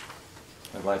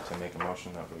 I'd like to make a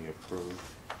motion that we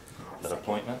approve that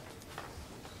appointment.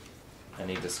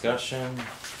 Any discussion?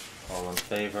 All in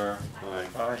favor?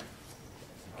 Aye.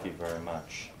 Thank you very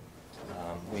much.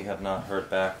 We have not heard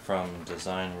back from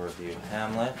Design Review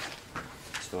Hamlet,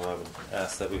 so I would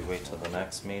ask that we wait till the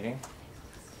next meeting.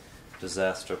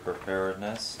 Disaster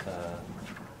Preparedness,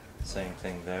 same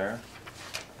thing there.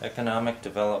 Economic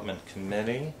Development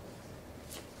Committee,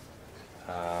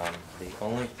 the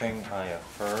only thing I have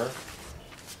heard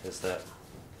is that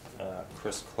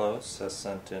Chris Close has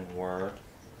sent in word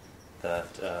that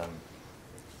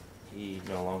he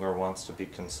no longer wants to be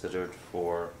considered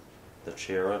for the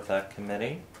chair of that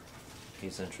committee.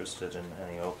 He's interested in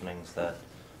any openings that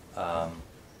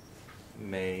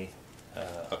may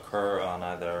occur on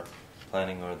either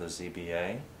planning or the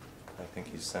ZBA. I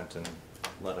think he's sent in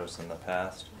letters in the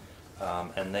past.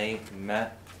 And they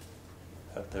met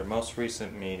at their most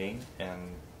recent meeting,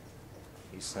 and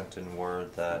he sent in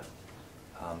word that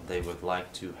they would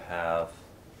like to have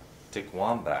Dick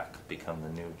Wambach become the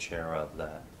new chair of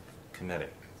that committee.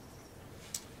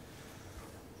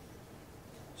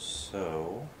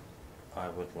 So, I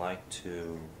would like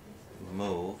to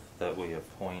move that we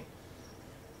appoint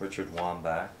Richard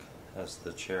Wambach as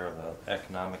the chair of the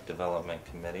Economic Development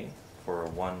Committee for a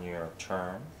 1-year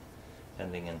term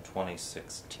ending in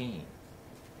 2016.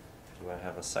 Do I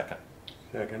have a second?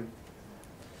 Second.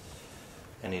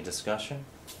 Any discussion?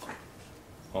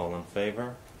 All in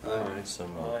favor? Aye. So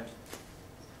moved.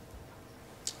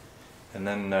 And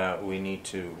then we need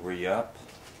to re-up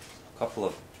a couple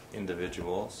of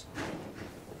individuals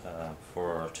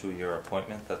for a 2-year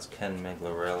appointment. That's Ken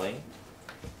Miglarelli,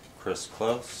 Chris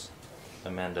Close,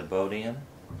 Amanda Bodian.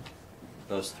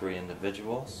 Those 3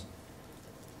 individuals.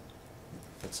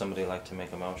 Would somebody like to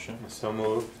make a motion? So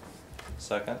moved.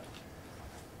 Second?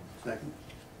 Second.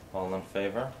 All in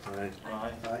favor? Aye.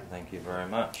 Aye. Thank you very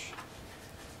much.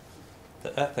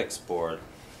 The Ethics Board,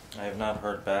 I have not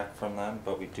heard back from them,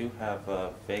 but we do have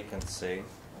a vacancy.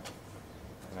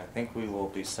 And I think we will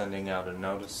be sending out a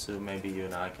notice. Sue, maybe you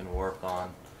and I can work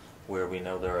on where we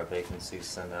know there are vacancies,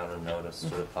 send out a notice to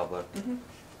the public,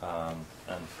 and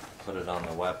put it on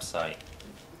the website.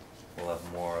 We'll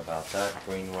have more about that.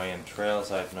 Greenway and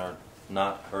Trails, I've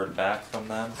not heard back from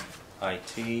them.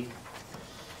 IT,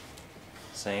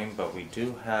 same, but we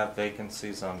do have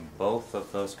vacancies on both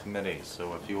of those committees.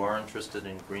 So if you are interested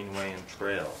in Greenway and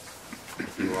Trails,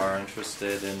 if you are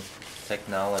interested in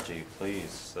technology,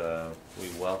 please, we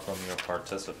welcome your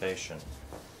participation.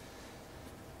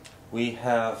 We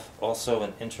have also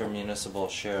an intermunicipal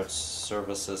shared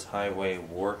services highway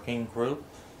working group,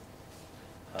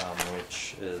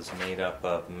 which is made up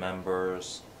of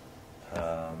members,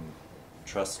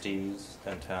 trustees,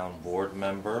 and town board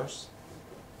members.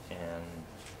 And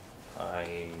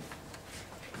I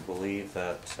believe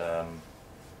that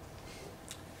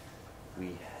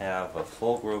we have a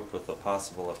full group with the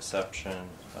possible exception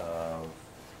of,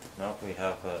 no, we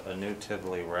have a new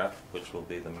Tivoli rep, which will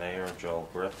be the mayor, Joel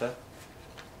Griffith.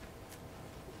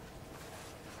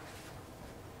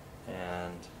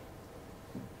 And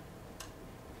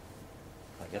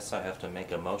I guess I have to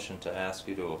make a motion to ask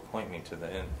you to appoint me to the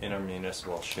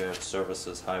Intermunicipal Shared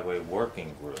Services Highway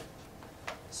Working Group,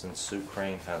 since Sue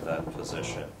Crane had that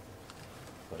position.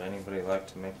 Would anybody like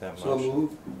to make that So motion?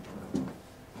 moved.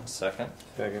 A second?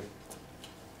 Second.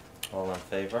 All in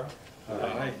favor?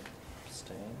 Aye.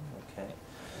 Abstain? Okay.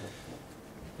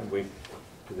 And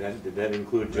did that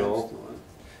include Joel?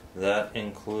 That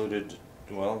included,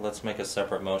 well, let's make a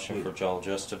separate motion for Joel,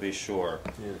 just to be sure.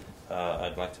 Yeah.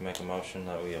 I'd like to make a motion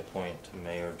that we appoint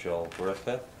Mayor Joel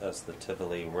Griffith as the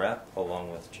Tivoli rep,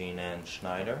 along with Jean Ann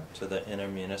Schneider, to the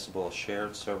Intermunicipal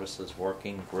Shared Services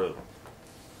Working Group.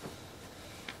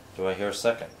 Do I hear a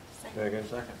second? Second.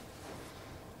 Second.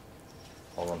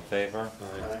 All in favor?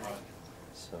 Aye.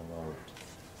 So moved.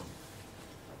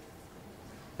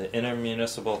 The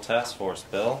Intermunicipal Task Force,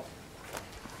 Bill?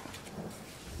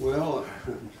 Well,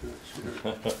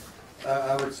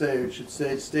 I would say it should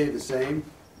stay the same.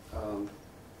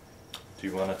 Do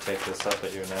you want to take this up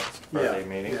at your next Friday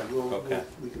meeting? Yeah, Okay.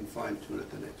 we can fine tune it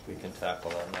the next We week. can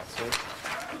tackle that next week.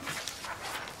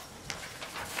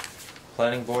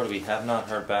 Planning board, we have not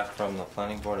heard back from the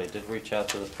planning board. I did reach out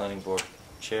to the planning board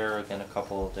chair again a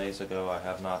couple of days ago. I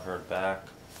have not heard back.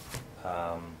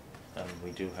 And we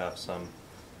do have some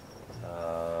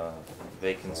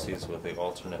vacancies with the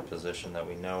alternate position that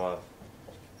we know of,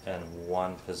 and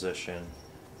one position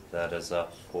that is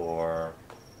up for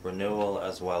renewal,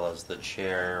 as well as the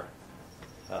chairperson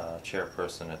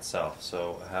itself.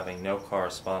 So having no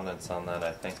correspondence on that,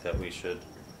 I think that we should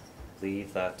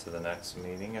leave that to the next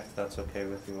meeting, if that's okay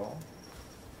with you all.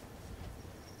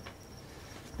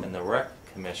 And the rec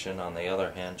commission, on the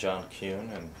other hand, John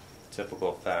Kuhn, in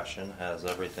typical fashion, has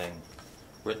everything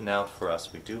written out for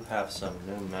us. We do have some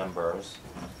new members.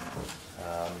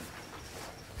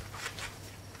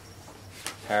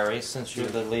 Harry, since you're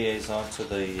the liaison to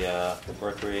the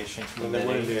recreation Well, they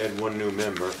wanted to committee. add one new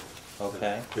member.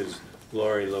 Okay. Is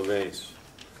Lori Lovace.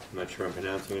 I'm not sure I'm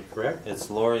pronouncing it correct. It's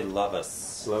Lori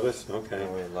Lovis. Lovace? Okay.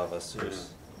 Lori Lovis, who's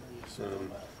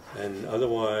And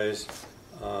otherwise,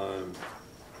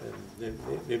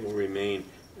 it will remain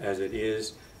as it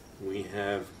is. We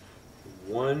have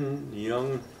one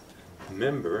young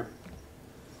member,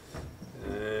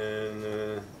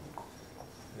 and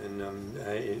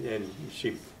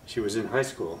she was in high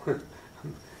school, a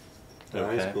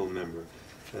Okay. high school member,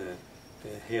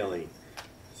 Haley.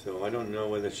 So I don't know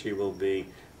whether she will be,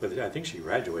 but I think she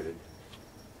graduated,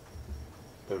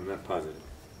 but I'm not positive.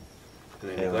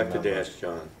 And I Haley neglected to member. ask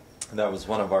John. that was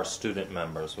one of our student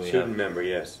members. Student member,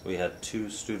 yes. We had two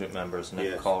student members, Nick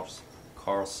Yes.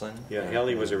 Carlson. Yeah,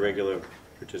 Haley was a regular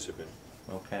participant.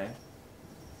 Okay.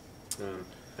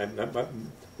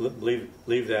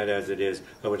 Leave that as it is.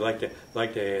 I would like to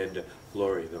add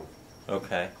Lori though.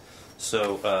 Okay.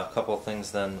 So a couple of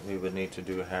things then we would need to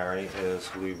do, Harry,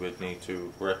 is we would need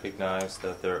to recognize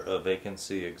that a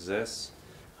vacancy exists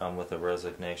with the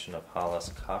resignation of Hollis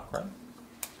Cochran.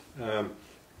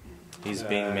 He's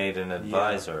being made an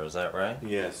advisor, is that right?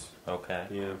 Yes. Okay.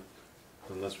 Yeah.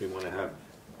 Unless we want to have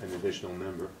an additional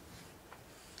member.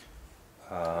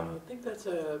 I think that's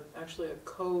actually a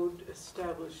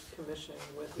code-established commission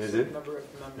with a Is certain it? number of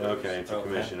members. Okay, it's a Okay.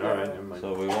 commission. All right. Never mind.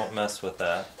 So we won't mess with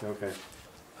that. Okay.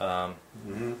 Um,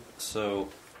 So,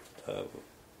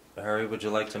 Harry, would you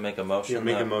like to make a motion? Yeah,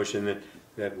 make a that- motion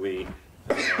that we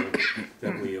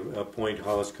appoint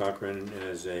Hollis Cochran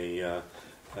as a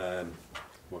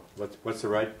what's the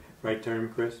right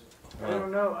term, Chris? I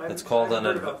don't know. It's called I've an.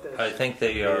 heard about this. I think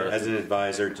they are. As an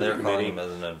advisor to the They're calling committee. him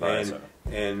as an advisor.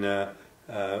 And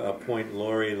appoint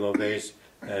Lori Lovace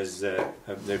as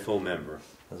the full member.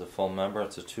 As a full member,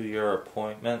 it's a 2-year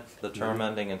appointment. The term Mhm.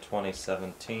 ending in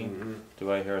 2017. Mhm.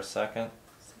 Do I hear a second?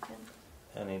 Second.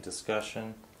 Any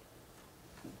discussion?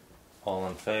 All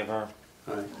in favor?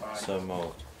 Aye. So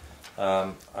moved.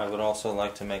 I would also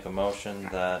like to make a motion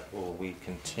that we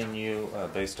continue,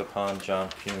 based upon John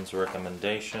Kuhn's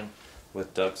recommendation,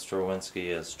 with Doug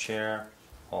Strowinski as chair.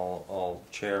 All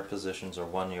chair positions are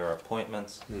 1-year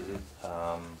appointments. Mhm.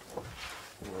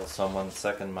 Will someone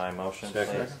second my motion, please?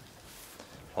 Second.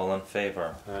 All in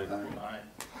favor? Aye. Aye.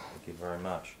 Thank you very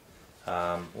much.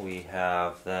 We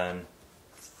have then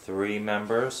 3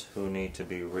 members who need to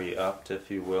be re-upped,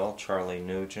 if you will. Charlie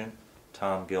Nugent,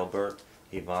 Tom Gilbert,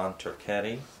 Yvonne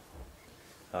Turchetti,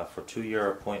 for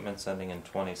 2-year appointments ending in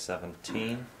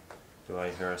 2017. Do I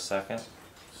hear a second?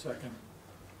 Second.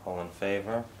 All in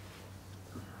favor?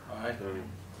 Aye.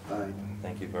 Aye.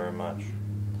 Thank you very much.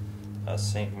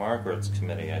 St. Margaret's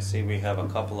Committee, I see we have a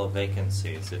couple of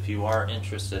vacancies. If you are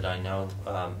interested, I know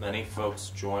many folks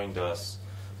joined us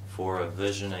for a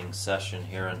visioning session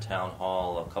here in Town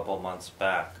Hall a couple months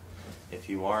back. If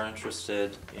you are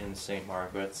interested in St.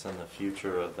 Margaret's and the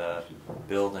future of that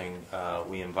building,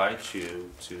 we invite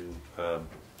you to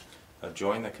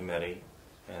join the committee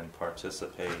and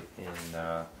participate in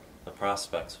the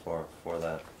prospects for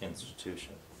that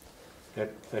institution.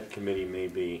 That committee may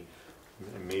be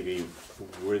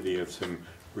worthy of some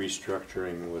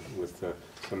restructuring with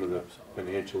some of the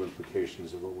financial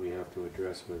implications of what we have to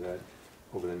address with that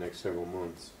over the next several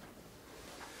months.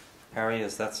 Harry,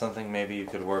 is that something maybe you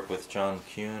could work with John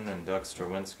Kuhn and Doug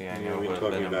Strowinski? I know we've have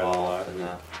talked been about it a lot, involved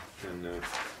in that.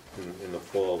 and in the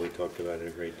fall we talked about it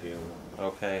a great deal.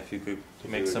 Okay, if you could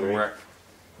Would make you some agree?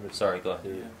 sorry, go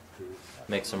ahead. Yeah.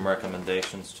 Make some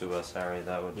recommendations to us, Harry.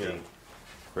 That would Yeah. be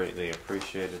greatly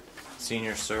appreciated.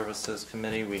 Senior Services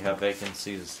Committee, we have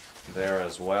vacancies there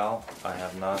as well. I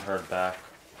have not heard back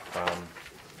from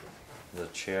the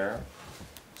chair,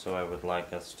 so I would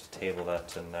like us to table that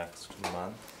to next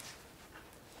month.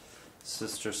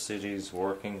 Sister Cities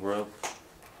Working Group, I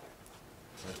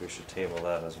think we should table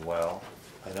that as well.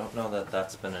 I don't know that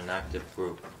that's been an active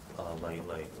group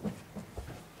lately.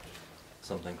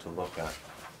 Something to look at.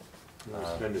 It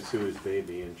was kind of Sue's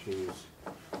baby, and she was.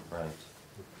 Right.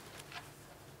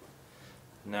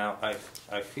 Now,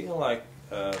 I feel like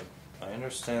I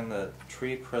understand the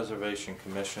Tree Preservation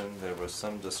Commission, there was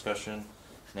some discussion.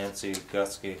 Nancy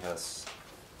Gusky has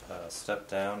stepped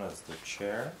down as the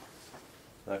chair.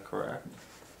 Is that correct?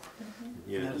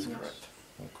 Yeah. That is correct.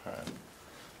 Okay.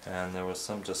 And there was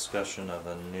some discussion of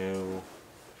a new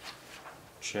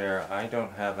chair. I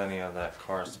don't have any of that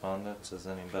correspondence. Is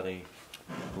anybody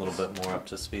a little bit more up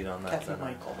to speed on that? Kathy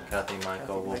Michael. Kathy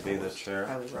Michael will be the was chair.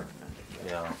 highly recommended.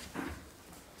 Yeah.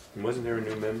 And wasn't there a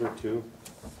new member too,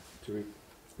 to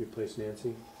replace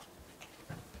Nancy?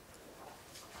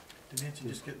 Did Nancy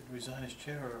just resign as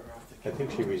chair or off the? I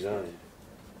think she resigned.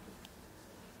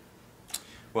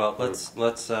 Well, let's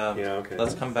okay.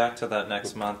 let's come back to that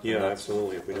next month. Yeah, and let's-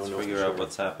 absolutely. If we Let's don't know for figure out sure.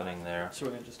 what's happening there. So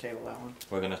we're going to just table that one?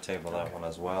 We're going to table that one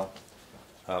as well.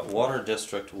 Water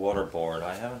District Water Board.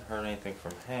 I haven't heard anything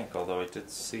from Hank, although I did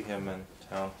see him in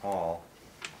Town Hall.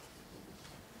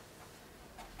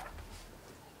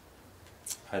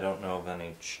 I don't know of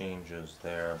any changes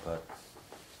there, but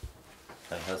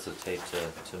I hesitate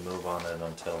to move on it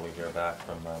until we hear back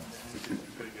from them.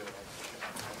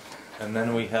 And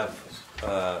then we have,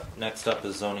 next up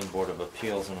is Zoning Board of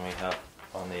Appeals, and we have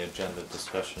on the agenda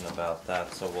discussion about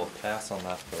that, so we'll pass on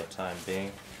that for the time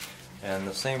being. And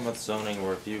the same with Zoning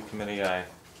Review Committee. I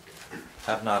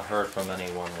have not heard from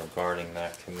anyone regarding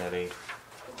that committee,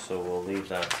 so we'll leave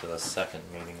that to the second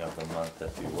meeting of the month,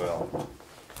 if you will.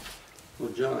 Well,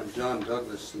 John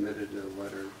Douglas submitted a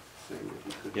letter saying that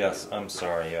he could. Yes, I'm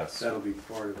sorry, yes. That'll be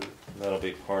part of it. That'll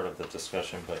be part of the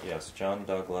discussion, but yes, John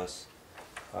Douglas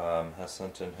has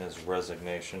sent in his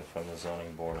resignation from the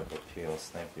Zoning Board of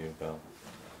Appeals. Thank you, Bill.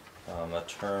 A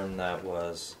term that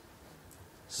was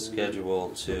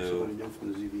scheduled Somebody new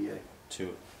from the ZBA.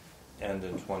 to end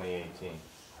in 2018.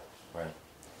 Right.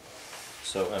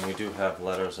 So, and we do have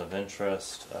letters of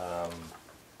interest,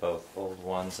 both old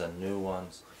ones and new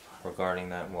ones regarding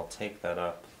that, and we'll take that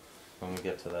up when we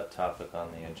get to that topic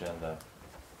on the agenda.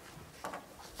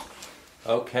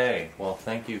 Okay, well,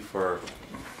 thank you for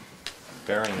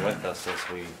bearing with us as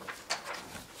we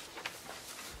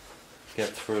get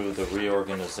through the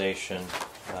reorganization.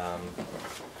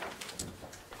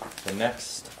 The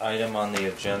next item on the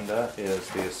agenda is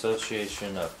the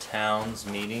Association of Towns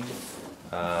meeting,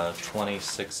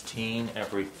 2016.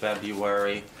 Every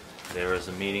February there is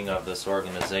a meeting of this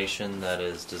organization that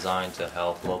is designed to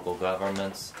help local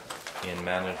governments in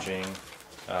managing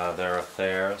their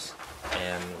affairs,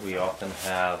 and we often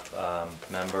have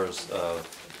members of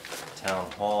Town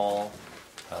Hall,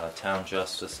 town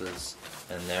justices,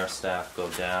 and their staff go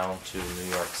down to New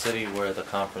York City where the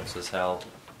conference is held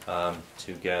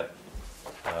to get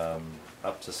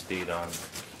up to speed on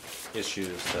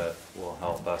issues that will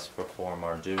help us perform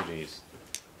our duties.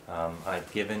 I've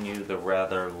given you the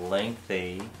rather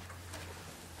lengthy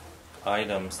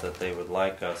items that they would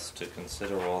like us to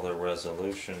consider, all the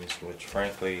resolutions, which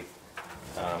frankly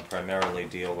primarily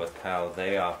deal with how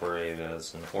they operate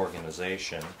as an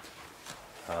organization.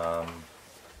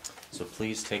 So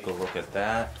please take a look at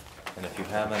that, and if you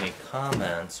have any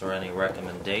comments or any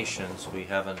recommendations, we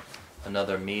have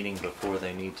another meeting before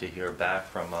they need to hear back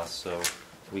from us, so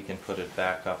we can put it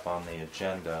back up on the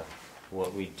agenda.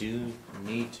 What we do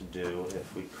need to do,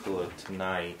 if we could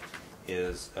tonight,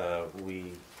 is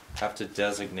we have to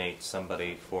designate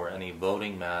somebody for any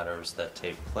voting matters that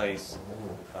take place,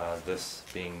 this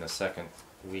being the second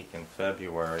week in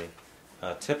February.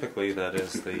 Typically that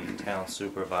is the town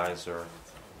supervisor.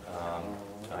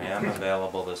 I am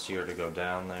available this year to go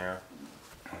down there.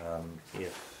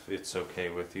 If it's okay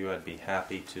with you, I'd be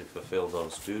happy to fulfill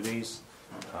those duties.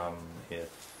 If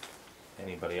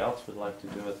anybody else would like to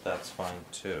do it, that's fine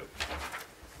too.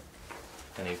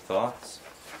 Any thoughts?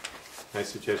 I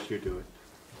suggest you do it.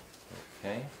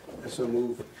 Okay. So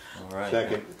move. All right.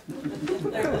 Second.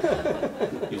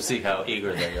 You see how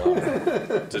eager they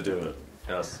are to do it.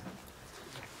 Yes.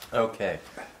 Okay.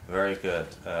 Very good.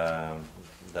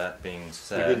 That being You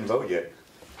said, didn't vote yet.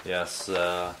 yes.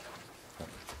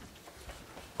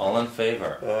 All in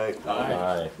favor?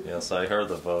 Aye. Yes, I heard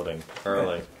the voting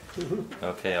early.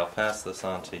 Okay, I'll pass this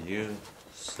on to you,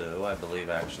 Sue. I believe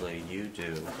actually you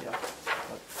do, Yeah.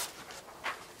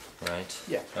 right?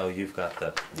 Yeah. Oh, you've got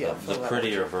the Yeah, the so that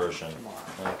prettier will- version.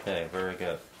 tomorrow. Okay, very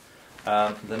good.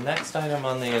 The next item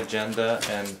on the agenda,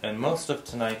 and most of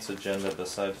tonight's agenda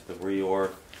besides the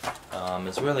reorg,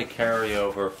 is really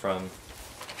carryover from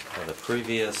the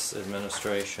previous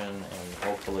administration, and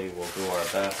hopefully we'll do our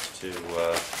best to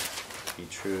be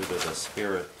true to the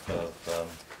spirit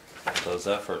of those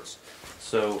efforts.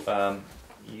 So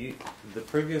the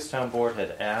previous town board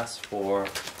had asked for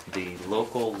the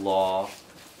local law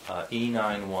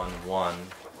E911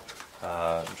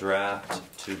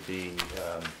 draft to be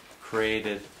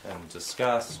created and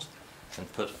discussed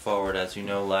and put forward. As you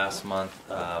know, last month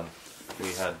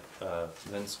we had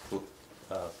Vince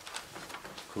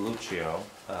Coluccio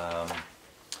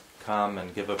come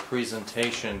and give a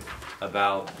presentation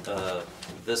about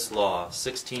this law.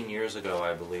 16 years ago,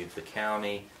 I believe, the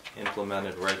county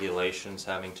implemented regulations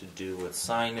having to do with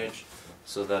signage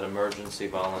so that emergency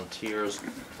volunteers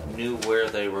knew where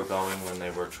they were going when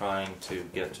they were trying to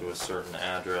get to a certain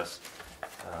address.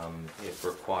 It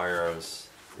requires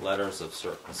letters of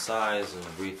certain size and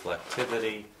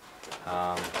reflectivity.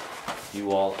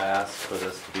 You all asked for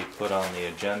this to be put on the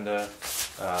agenda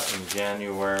in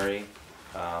January.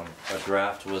 A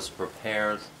draft was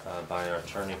prepared by our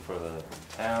attorney for the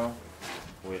town,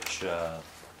 which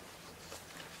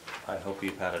I hope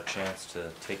you've had a chance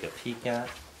to take a peek at.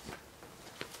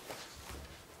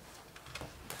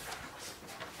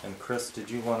 And Chris, did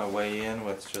you want to weigh in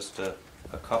with just a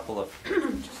couple of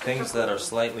things that are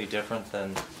slightly different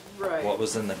than Right. what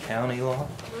was in the county law?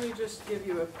 Let me just give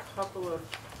you a couple of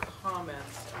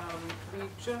comments. We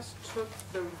just took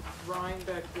the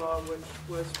Rhinebeck law, which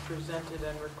was presented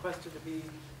and requested to be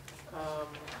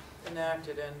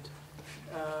enacted, and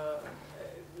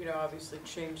obviously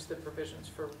changed the provisions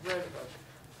for Red Hook.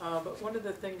 But one of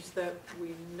the things that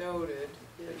we noted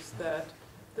is that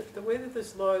the way that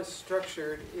this law is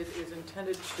structured, it is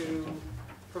intended to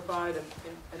provide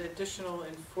an additional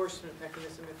enforcement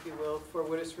mechanism, if you will, for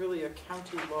what is really a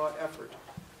county law effort.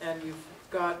 And you've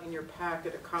got in your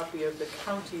packet a copy of the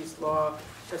county's law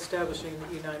establishing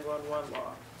the E911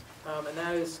 law. And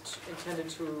that is intended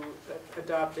to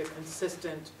adopt a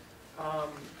consistent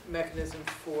mechanism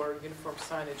for uniform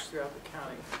signage throughout the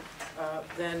county.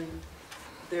 Then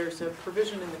there's a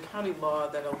provision in the county law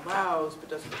that allows but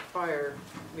doesn't require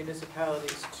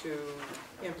municipalities to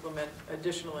implement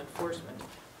additional enforcement.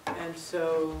 And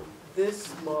so this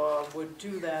law would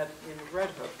do that in Red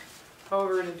Hook.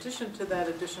 However, in addition to that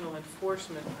additional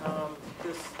enforcement,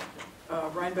 this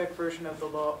Rhinebeck version of the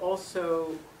law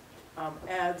also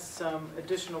adds some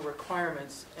additional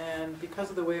requirements. And because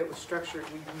of the way it was structured,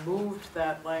 we moved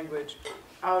that language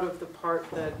out of the part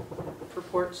that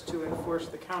purports to enforce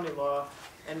the county law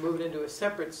and moved into a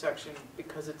separate section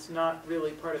because it's not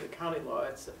really part of the county law.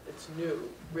 It's new,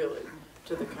 really,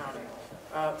 to the county.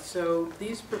 So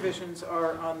these provisions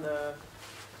are on the,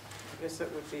 I guess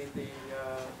that would be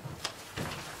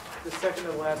the second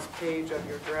to last page of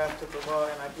your draft of the law,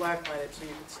 and I blacklined it so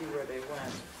you could see where they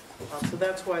went. So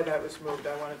that's why that was moved.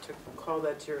 I wanted to call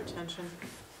that to your attention.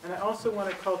 And I also want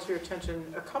to call to your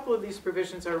attention, a couple of these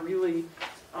provisions are really,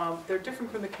 they're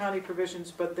different from the county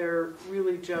provisions, but they're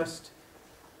really just,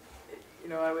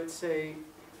 I would say,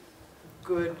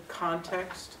 good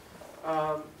context.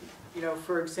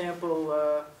 For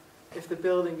example, if the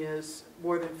building is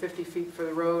more than 50 feet from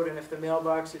the road and if the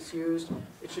mailbox is used,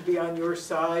 it should be on your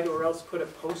side or else put a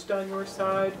post on your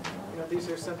side. These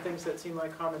are some things that seem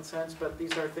like common sense, but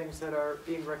these are things that are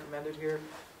being recommended here.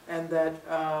 And that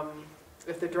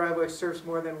if the driveway serves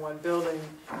more than one building,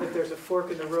 if there's a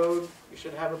fork in the road, you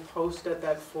should have a post at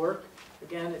that fork.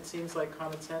 Again, it seems like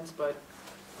common sense, but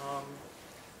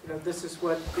this is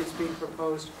what is being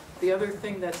proposed. The other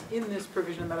thing that's in this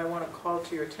provision that I want to call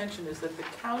to your attention is that the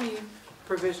county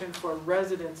provision for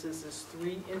residences is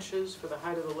 3 inches for the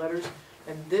height of the letters,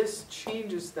 and this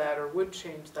changes that, or would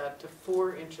change that, to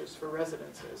 4 inches for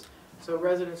residences. So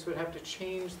residents would have to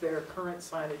change their current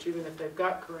signage, even if they've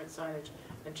got current signage,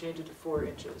 and change it to 4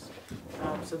 inches.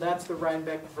 So that's the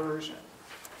Rhinebeck version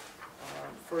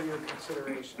for your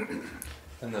consideration.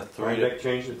 And the Rhinebeck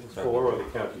changed it to 4, or the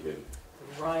county did it?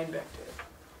 Rhinebeck did,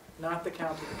 not the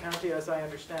county. The county, as I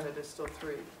understand it, is still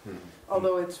 3. Hmm.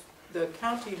 Although the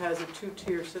county has a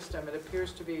 2-tier system. It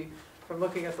appears to be, from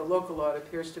looking at the local law, it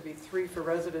appears to be 3 for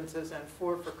residences and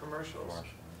 4 for commercials.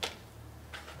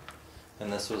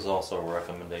 And this was also a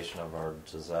recommendation of our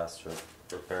disaster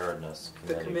preparedness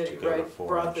The committee committee, to go to right, 4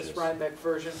 brought inches. this Rhinebeck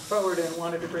version forward and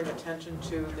wanted to bring attention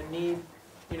to the need,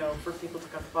 for people to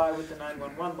comply with the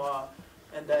 911 law,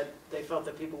 and that they felt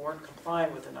that people weren't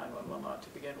complying with the 911 law to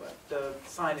begin with, the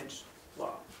signage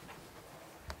law.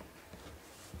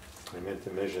 I meant to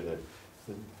measure the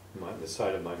the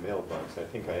side of my mailbox. I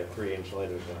think I have 3-inch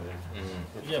letters on it.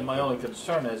 Mm-hmm. Yeah, my only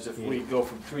concern is if we go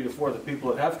from 3 to 4, the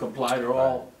people that have complied are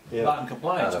all Yeah. not in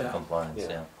compliance Out of now. compliance, Yeah.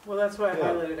 yeah. Well, that's why I Yeah.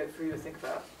 highlighted it for you to think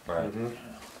about. Right. Mhm.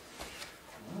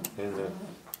 And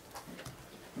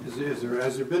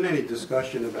Has there been any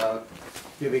discussion about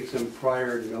giving some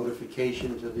prior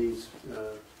notification to these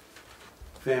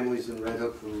families in Red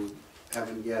Hook who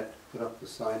haven't yet put up the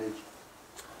signage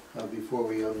before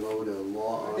we unload a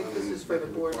law I on think them this and is for the make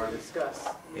them board to requirements? discuss.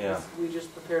 Yeah. We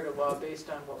just prepared a law based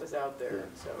on what was out there,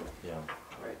 Yeah. so, Yeah.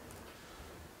 right.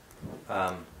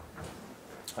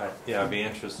 Yeah, I'd be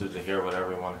interested to hear what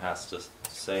everyone has to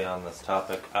say on this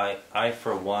topic. I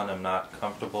for one, am not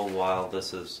comfortable while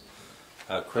this is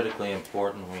critically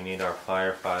important. We need our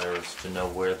firefighters to know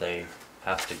where they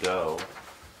have to go.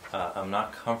 I'm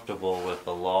not comfortable with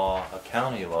the law, a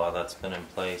county law that's been in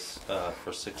place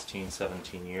for 16,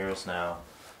 17 years now,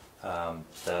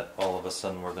 that all of a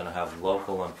sudden we're going to have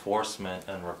local enforcement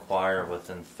and require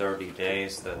within 30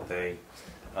 days that they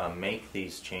make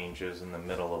these changes in the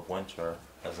middle of winter,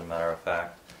 as a matter of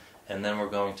fact, and then we're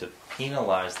going to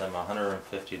penalize them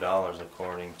 $150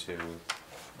 according to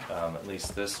at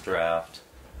least this draft.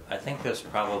 I think there's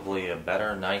probably a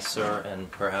better, nicer, and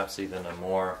perhaps even a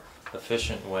more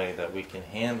efficient way that we can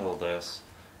handle this.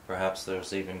 Perhaps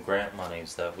there's even grant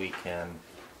monies that we can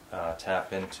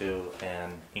tap into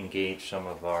and engage some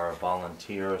of our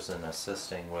volunteers in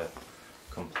assisting with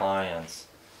compliance.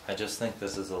 I just think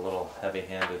this is a little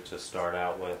heavy-handed to start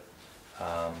out with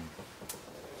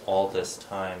all this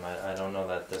time. I don't know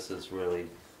that this is really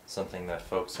something that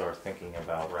folks are thinking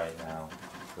about right now,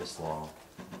 this law.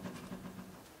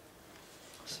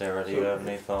 Sarah, do you have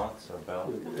any thoughts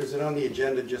about? Is it on the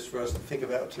agenda just for us to think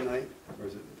about tonight, or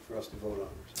is it for us to vote on or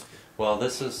something? Well,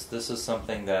 this is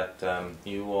something that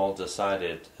you all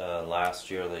decided last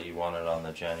year that you wanted on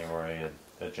the January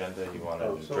agenda. You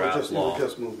wanted to So draft law. it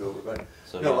just moved over, but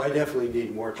So, no, yeah. I definitely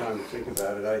need more time to think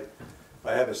about it.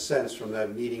 I have a sense from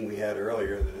that meeting we had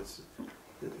earlier that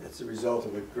it's a result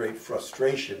of a great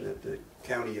frustration that the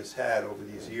county has had over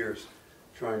these years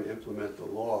trying to implement the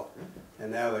law,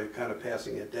 and now they're kind of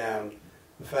passing it down.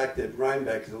 The fact that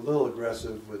Rhinebeck is a little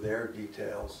aggressive with their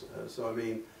details, so I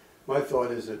mean, my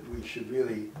thought is that we should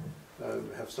really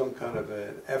have some kind of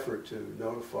an effort to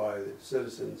notify the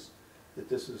citizens that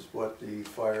this is what the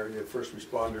first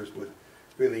responders would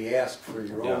really ask for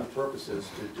your own purposes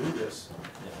to do this,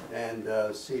 and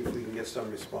see if we can get some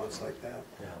response like that.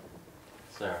 Yeah.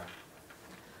 Sarah?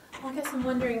 Well, I guess I'm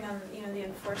wondering, the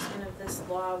enforcement of this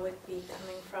law would be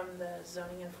coming from the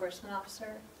zoning enforcement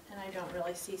officer, and I don't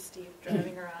really see Steve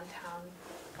driving around town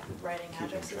writing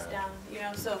addresses down,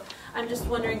 so I'm just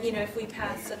wondering, if we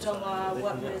pass such a law,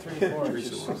 what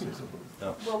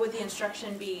would the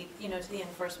instruction be, to the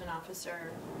enforcement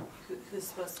officer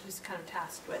who's kind of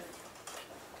tasked with?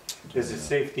 there's a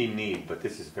safety need, but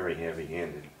this is very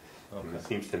heavy-handed. And it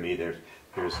seems to me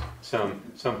there's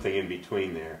something in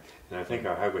between there, and I think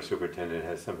our highway superintendent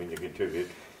has something to contribute.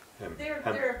 There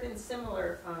have been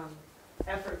similar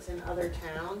efforts in other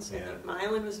towns. I think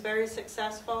Milan was very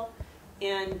successful,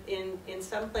 and in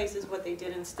some places what they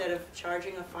did, instead of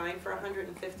charging a fine for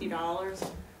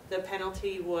 $150, the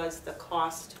penalty was the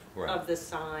cost of the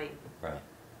sign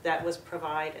that was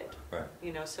provided. Right.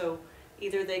 So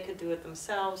either they could do it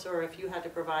themselves, or if you had to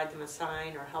provide them a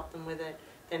sign or help them with it,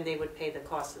 then they would pay the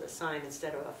cost of the sign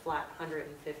instead of a flat $150.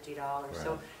 Right.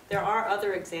 So there are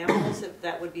other examples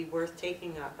that would be worth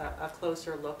taking a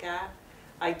closer look at.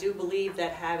 I do believe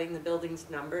that having the buildings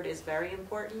numbered is very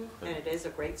important, and it is a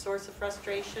great source of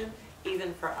frustration,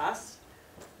 even for us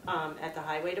at the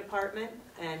highway department.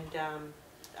 And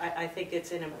I think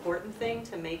it's an important thing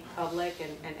to make public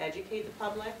and educate the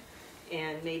public.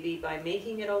 And maybe by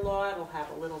making it a law, it'll have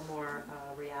a little more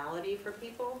reality for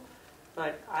people.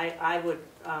 But I would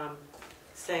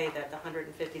say that the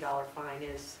 $150 fine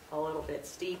is a little bit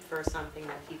steep for something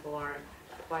that people aren't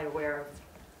quite aware of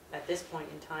at this point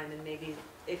in time, and maybe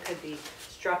it could be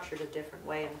structured a different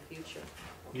way in the future.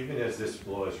 Even as this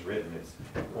law is written, it's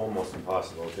almost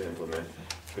impossible to implement.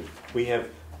 We have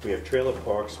trailer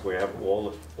parks where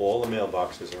all the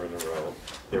mailboxes are in a row.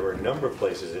 There are a number of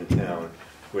places in town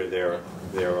where there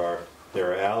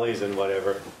are alleys and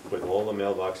whatever with all the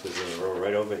mailboxes in a row.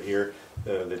 Right over here,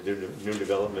 the new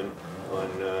development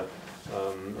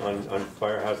on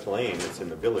Firehouse Lane. It's in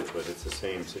the village, but it's the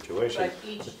same situation. But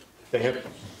each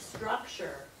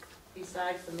structure,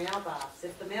 besides the mailbox,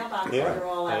 if the mailboxes are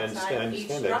all outside,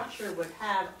 each structure would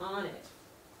have on it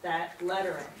that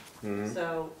lettering. Mm-hmm.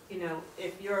 So,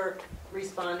 if you're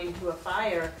responding to a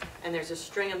fire and there's a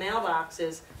string of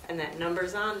mailboxes and that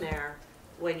number's on there,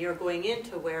 when you're going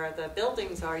into where the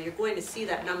buildings are, you're going to see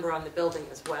that number on the building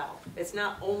as well. It's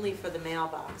not only for the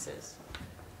mailboxes.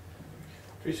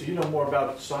 Teresa, you know more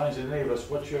about signs than any of us.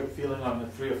 What's your feeling on the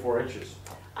 3 or 4 inches?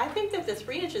 I think that the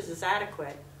 3 inches is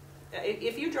adequate.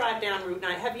 If you drive down Route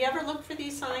 9, have you ever looked for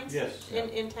these signs? Yes.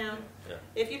 In town? Yeah.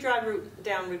 If you drive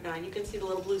down Route 9, you can see the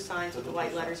little blue signs with the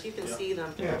white letters, you can Yeah. see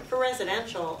them. Yeah. For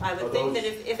residential, I Are would think those that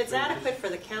if it's 3 inches? adequate for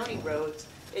the county roads,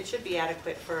 it should be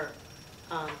adequate for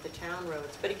the town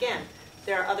roads. But again,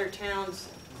 there are other towns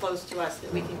close to us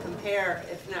that we can compare,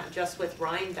 if not just with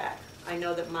Rhinebeck. I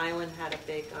know that Milan had a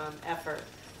big effort,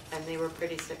 and they were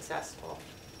pretty successful.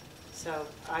 So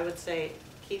I would say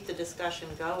keep the discussion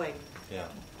going, Yeah.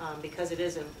 because it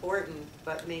is important,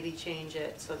 but maybe change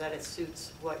it so that it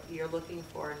suits what you're looking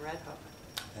for in Red Hook.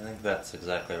 I think that's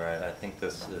exactly right. I think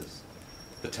this is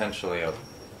potentially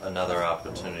another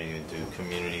opportunity to do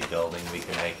community building. We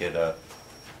can make it a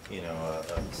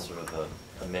sort of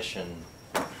a mission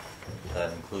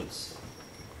that includes,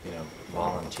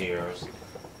 volunteers.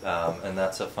 And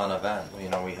that's a fun event.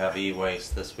 We have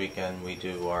e-waste this weekend. We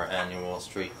do our annual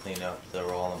street cleanup.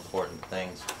 They're all important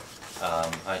things.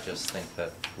 I just think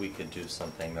that we could do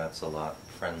something that's a lot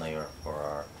friendlier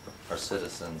for our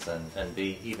citizens and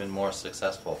be even more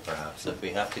successful, perhaps. If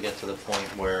we have to get to the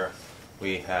point where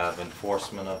we have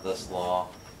enforcement of this law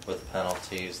with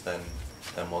penalties, then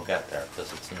we'll get there,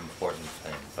 because it's an important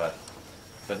thing. But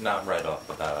not right off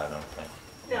the bat, I don't think.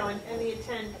 No, and the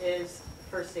intent is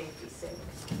for safety's sake.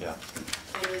 Yeah.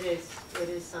 And it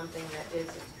is something that is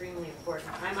extremely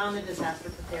important. I'm on the disaster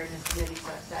preparedness committee,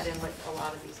 so I've sat in with a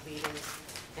lot of these meetings,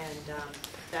 and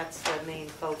that's the main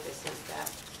focus, is that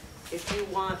if you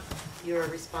want your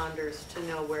responders to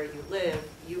know where you live,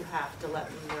 you have to let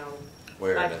them know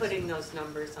Where by it is. putting those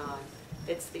numbers on.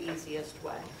 It's the easiest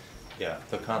way. Yeah,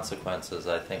 the consequences,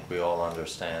 I think we all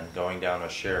understand. Going down a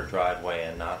shared driveway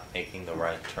and not making the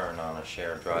right turn on a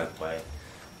shared driveway,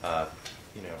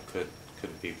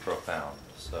 could be profound.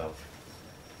 So,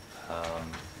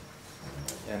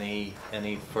 any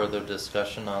further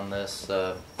discussion on this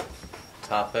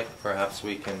topic? Perhaps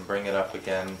we can bring it up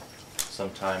again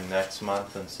sometime next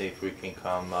month and see if we can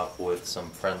come up with some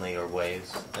friendlier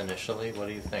ways initially. What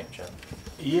do you think, Jim?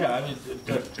 Yeah, I mean,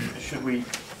 should we,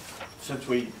 since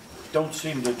we don't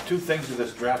seem to, 2 things of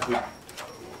this draft,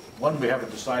 one, we haven't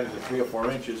decided the 3 or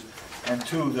 4 inches, and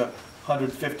 2, the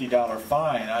 $150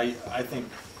 fine. I think,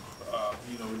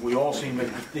 we all seem to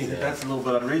think that that's a little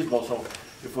bit unreasonable, so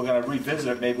if we're going to revisit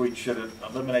it, maybe we should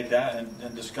eliminate that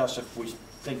and discuss if we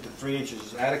think the 3 inches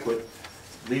is adequate,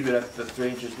 leave it at the 3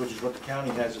 inches, which is what the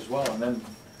county has as well, and then,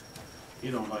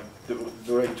 like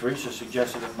the way Teresa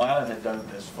suggested that Milan had done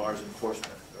it as far as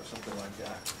enforcement, or something like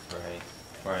that.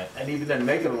 Right. And even then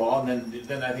make it a law, and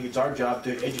then I think it's our job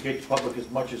to educate the public as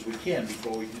much as we can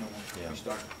before we, Yeah. we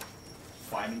start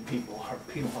fining people or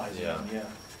penalizing Yeah. them, yeah.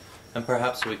 And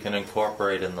perhaps we can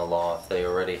incorporate in the law, if they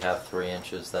already have 3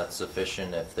 inches, that's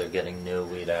sufficient. If they're getting new,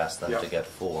 we'd ask them Yep. to get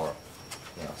 4.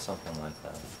 Something like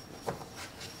that.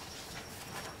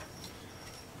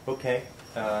 Okay.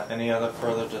 Any other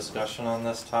further discussion on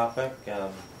this topic?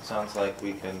 Sounds like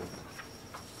we can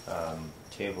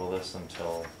table this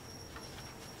until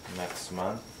next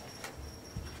month.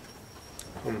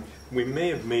 We may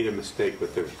have made a mistake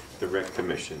with the rec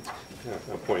commission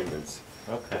appointments.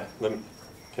 Okay.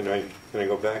 Can I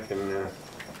go back and?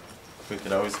 We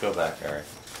can always go back, Eric.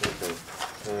 Okay.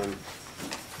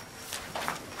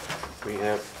 We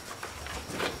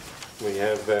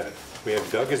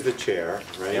have Doug as the chair,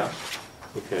 right? Yeah.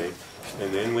 Okay.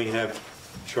 And then we have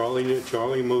Charlie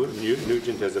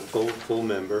Nugent as a full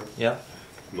member. Yeah.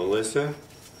 Melissa,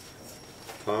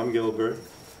 Tom Gilbert,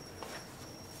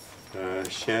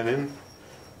 Shannon,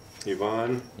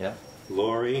 Yvonne, Yeah.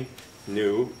 Lori,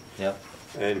 new, Yeah.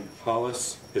 and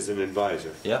Hollis is an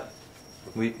advisor. Yeah.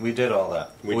 We did all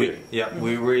that. We did. Yeah.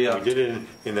 We We re-upped. did it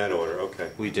in that order, okay.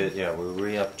 We did. Yeah. We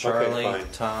re-upped Charlie, fine.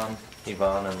 Tom,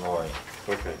 Yvonne, and Lori.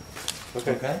 Okay.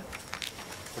 Okay.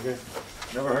 Okay.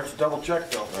 Never hurts to double check,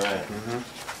 though. All right.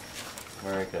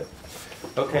 Very good.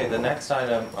 Okay, the next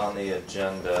item on the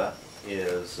agenda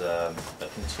is a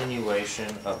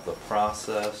continuation of the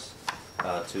process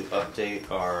to update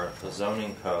our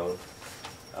zoning code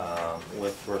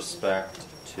with respect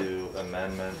to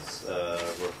amendments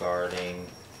regarding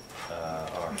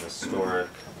our historic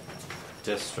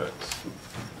districts.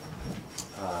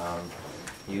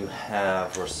 You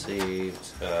have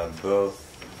received both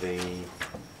the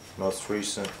most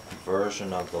recent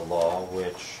version of the law,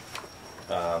 which,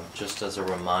 just as a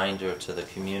reminder to the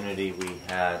community, we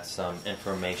had some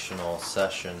informational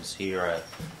sessions here at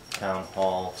Town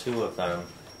Hall, 2 of them,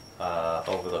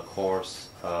 over the course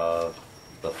of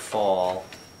the fall,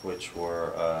 which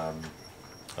were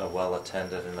well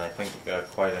attended and I think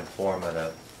quite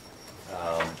informative.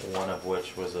 One of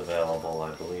which was available,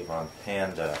 I believe, on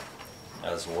Panda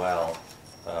as well,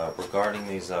 regarding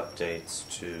these updates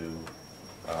to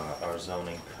our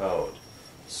zoning code.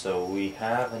 So we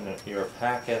have in your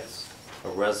packets a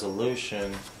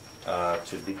resolution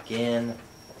to begin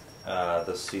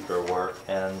the seeker work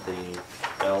and the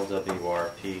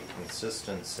LWRP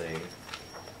consistency,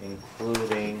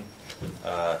 including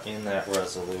in that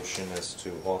resolution is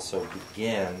to also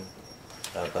begin,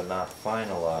 but not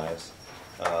finalize,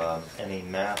 any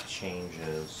map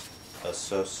changes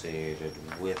associated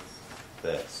with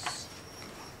this.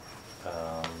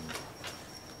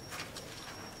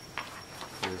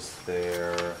 Is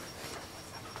there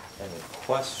any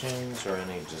questions or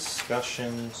any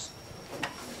discussions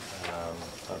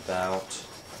about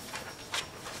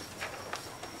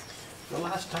The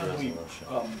last time we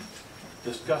resolution?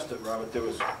 discussed it, Robert, there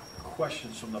was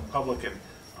questions from the public and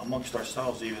amongst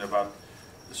ourselves even about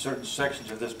certain sections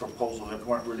of this proposal that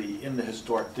weren't really in the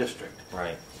historic district.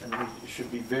 Right. And we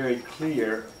should be very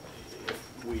clear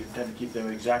if we intend to keep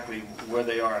them exactly where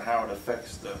they are and how it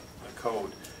affects the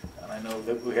code. And I know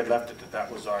that we had left it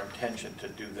that was our intention to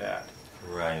do that.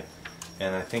 Right.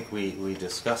 And I think we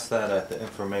discussed that at the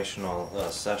informational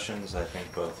sessions. I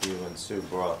think both you and Sue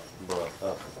brought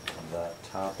up that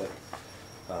topic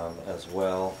as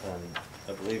well. And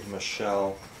I believe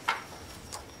Michelle,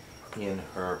 in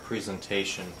her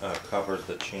presentation, covered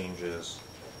the changes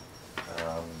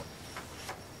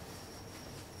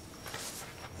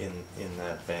in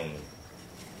that vein.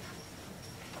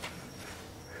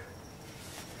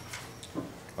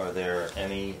 Are there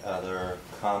any other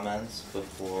comments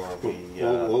before we...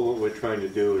 Well, what we're trying to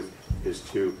do is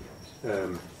to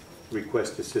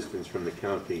request assistance from the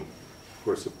county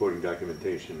for supporting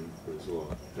documentation for this law.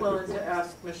 Well, and to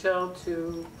ask Michelle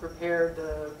to prepare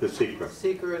The secret.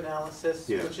 seeker analysis,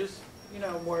 Yeah. which is, you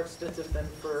know, more extensive than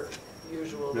for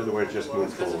usual. In other words, just laws,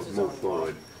 move 'cause it's forward. its Move own law.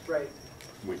 forward.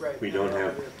 Right. We don't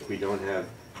have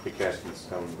the cast in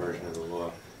stone version of the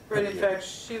law. Right, in Yeah. fact,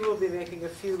 she will be making a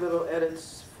few little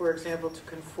edits, for example, to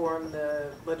conform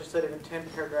the legislative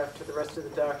intent paragraph to the rest of the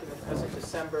document, because in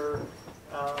December,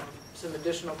 some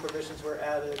additional provisions were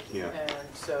added. Yeah. And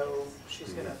so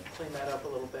she's gonna clean that up a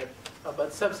little bit.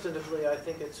 But substantively, I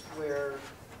think it's where,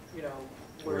 you know,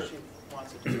 where she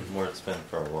wants it to be. where it's been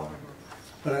for a while.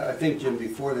 But I think, Jim,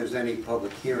 before there's any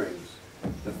public hearings,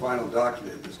 the final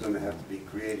document is going to have to be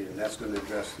created, and that's going to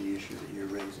address the issue that you're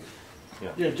raising.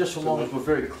 Yeah, just so long as we're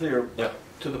very clear Yeah.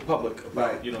 to the public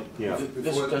about, Right. you know, Yeah.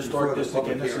 this Before historic the district,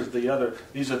 public and this is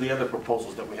these are the other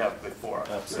proposals that we have before.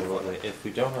 Absolutely. If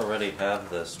we don't already have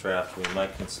this draft, we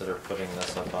might consider putting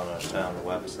this up on our town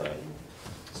website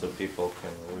so people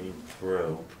can read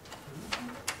through.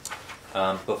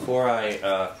 Before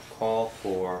I call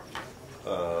for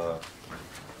a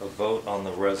vote on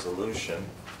the resolution,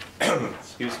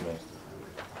 excuse me,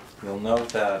 you'll note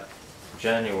that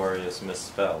January is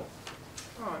misspelled.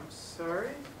 Oh, I'm sorry.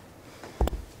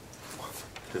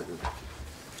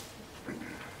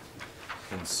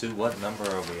 And Sue, what number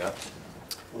are we up to?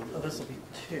 Well, this will be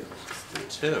 2.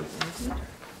 2.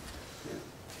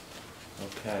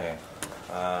 Okay.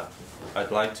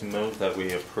 I'd like to move that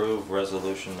we approve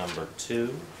resolution number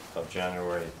 2 of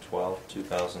January 12,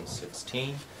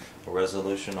 2016, a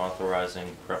resolution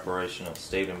authorizing preparation of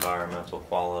state environmental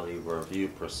quality review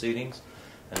proceedings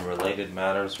and related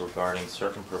matters regarding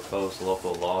certain proposed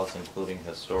local laws, including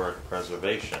historic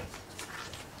preservation.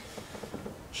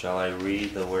 Shall I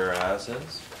read the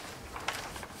whereases?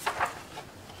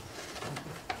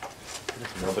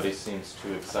 Nobody seems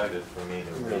too excited for me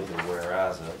to read the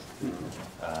whereases.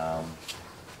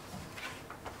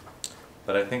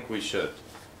 But I think we should.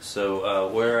 So,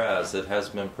 whereas it has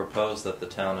been proposed that the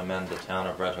town amend the Town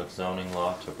of Red Hook zoning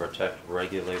law to protect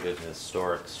regulated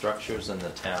historic structures in the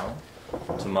town,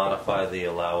 to modify the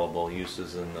allowable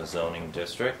uses in the zoning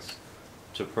districts,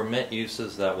 to permit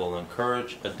uses that will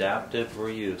encourage adaptive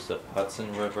reuse of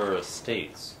Hudson River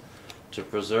estates, to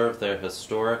preserve their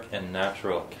historic and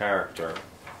natural character,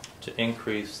 to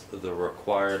increase the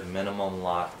required minimum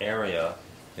lot area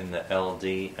in the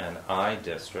LD and I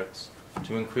districts,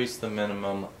 to increase the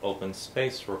minimum open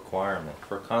space requirement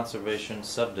for conservation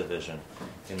subdivision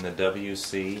in the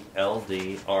WC,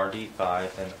 LD,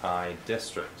 RD5, and I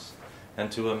districts, and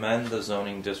to amend the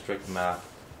zoning district map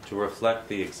to reflect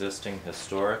the existing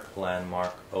historic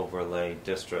landmark overlay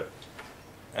district.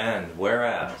 And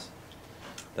whereas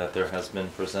that there has been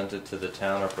presented to the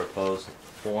town a proposed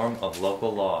form of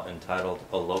local law entitled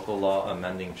A Local Law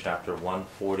Amending Chapter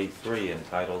 143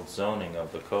 entitled Zoning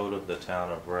of the Code of the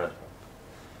Town of Red Hook.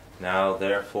 Now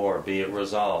therefore be it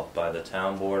resolved by the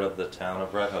Town Board of the Town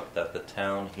of Red Hook that the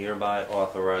town hereby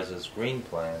authorizes Green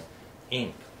Plan,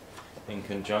 Inc., in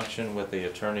conjunction with the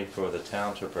attorney for the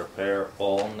town, to prepare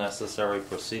all necessary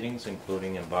proceedings,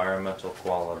 including environmental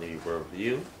quality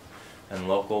review and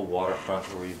local waterfront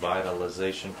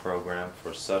revitalization program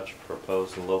for such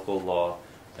proposed local law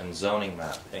and zoning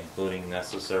map, including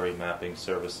necessary mapping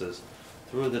services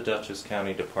through the Dutchess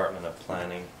County Department of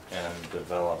Planning and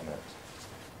Development.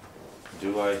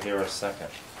 Do I hear a second?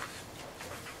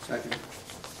 Second.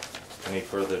 Any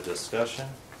further discussion?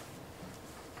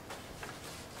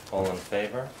 All in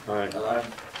favor? Aye.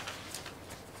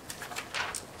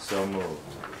 So moved.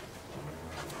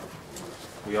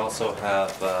 We also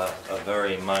have a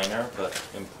very minor but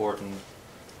important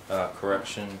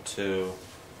correction to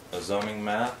a zoning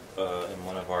map. In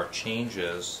one of our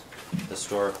changes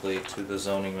historically to the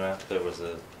zoning map, there was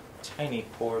a tiny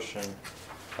portion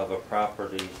of a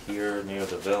property here near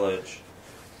the village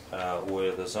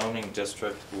where the zoning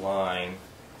district line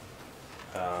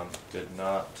did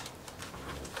not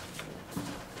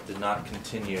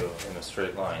continue in a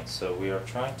straight line. So we are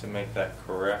trying to make that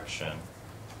correction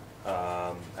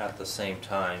at the same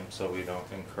time so we don't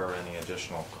incur any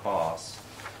additional costs.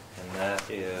 And that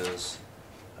is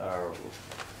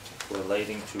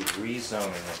relating to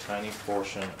rezoning a tiny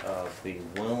portion of the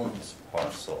Wilms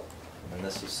parcel. And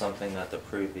this is something that the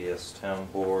previous town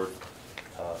board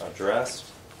addressed,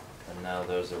 and now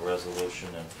there's a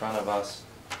resolution in front of us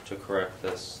to correct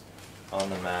this on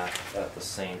the map. At the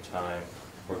same time,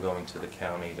 we're going to the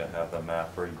county to have the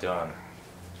map redone.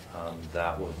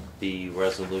 That would be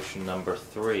resolution number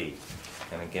 3.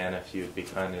 And again, if you'd be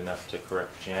kind enough to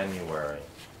correct January.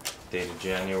 Dated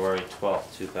January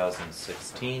 12,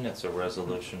 2016, it's a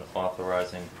resolution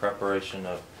authorizing preparation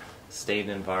of state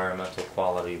environmental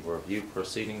quality review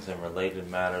proceedings and related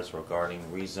matters regarding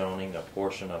rezoning a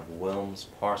portion of Wilms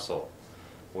parcel.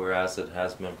 Whereas it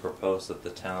has been proposed that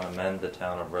the town amend the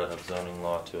Town of Red Hook zoning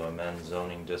law to amend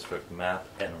zoning district map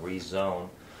and rezone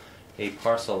a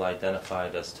parcel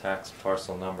identified as tax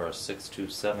parcel number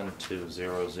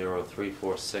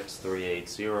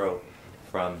 627200346380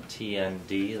 from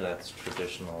TND, that's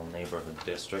Traditional Neighborhood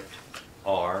District,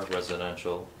 R,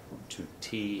 residential, to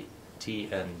TND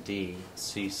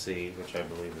CC, which I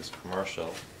believe is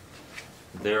commercial,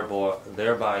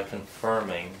 thereby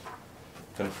conforming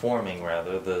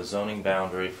the zoning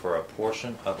boundary for a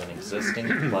portion of an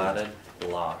existing platted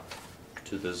lot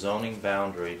to the zoning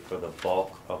boundary for the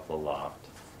bulk of the lot.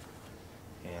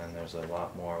 And there's a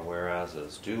lot more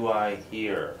whereases. Do I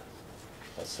hear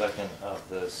a second of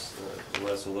this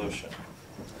resolution?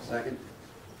 Second.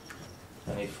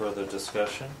 Any further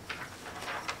discussion?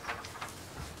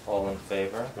 All in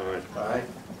favor? Aye.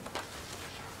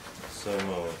 So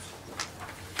moved.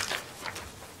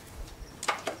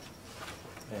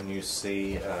 And you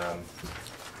see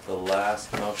the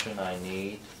last motion I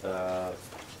need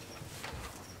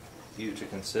you to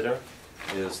consider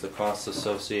is the costs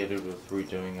associated with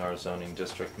redoing our zoning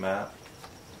district map.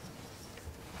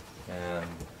 And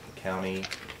the county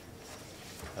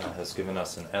has given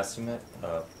us an estimate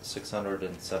of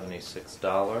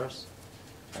 $676.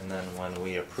 And then when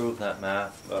we approve that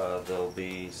map, there'll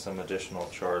be some additional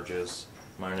charges,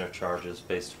 minor charges,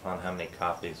 based upon how many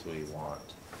copies we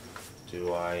want.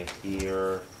 Do I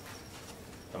hear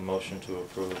a motion to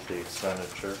approve the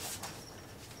expenditure?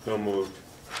 So moved.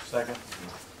 Second?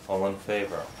 All in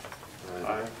favor?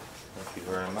 Aye. Thank you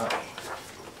very much.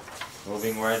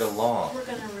 Moving right along. We're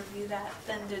going to review that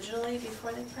then digitally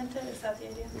before they print it, is that the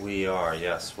idea? We are,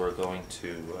 yes. We're going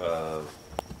to,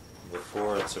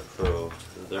 before it's approved,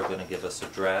 they're going to give us a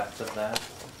draft of that,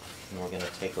 and we're going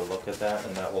to take a look at that,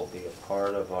 and that will be a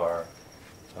part of our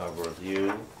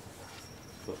review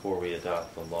before we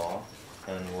adopt the law,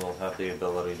 and we'll have the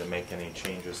ability to make any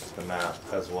changes to the map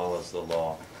as well as the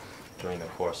law during the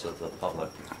course of the public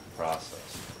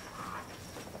process.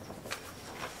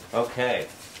 Okay,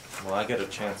 well, I get a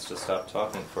chance to stop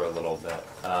talking for a little bit.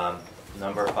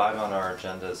 Number 5 on our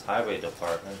agenda is Highway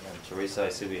Department, and Teresa, I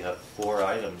see we have 4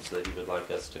 items that you would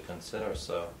like us to consider,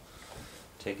 so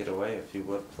take it away if you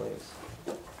would, please.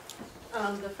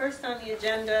 The first on the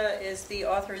agenda is the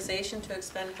authorization to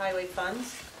expend highway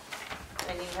funds.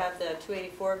 And you have the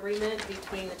 284 agreement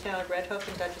between the town of Red Hook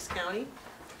and Dutchess County.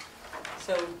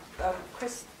 So,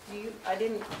 Chris, I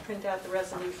didn't print out the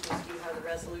resolutions. Do you have the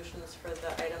resolutions for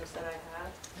the items that I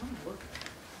have?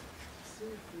 See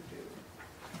if we do.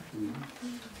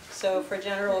 So for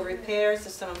general repairs, the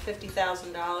sum of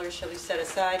 $50,000 shall be set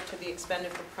aside to be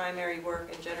expended for primary work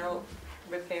and general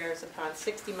repairs upon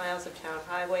 60 miles of town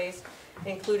highways,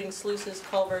 including sluices,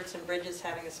 culverts, and bridges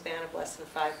having a span of less than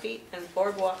 5 feet, and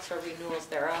boardwalks or renewals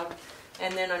thereof.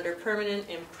 And then under permanent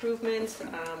improvements,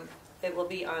 it will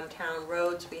be on town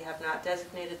roads. We have not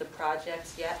designated the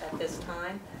projects yet at this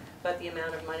time, but the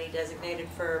amount of money designated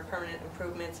for permanent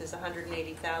improvements is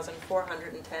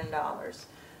 $180,410.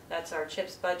 That's our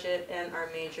CHIPS budget and our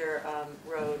major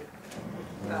road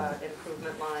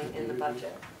improvement line in the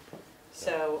budget.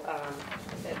 So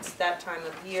it's that time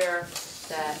of year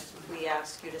that we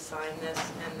ask you to sign this,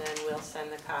 and then we'll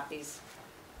send the copies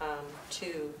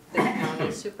to the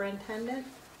county superintendent.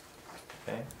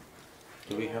 Okay.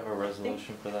 Do we have a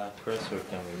resolution for that, Chris, or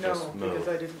can we No, just move? because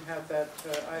I didn't have that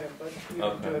item, but you can do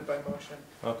Okay. it by motion.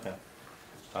 Okay.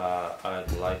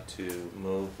 I'd like to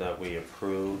move that we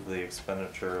approve the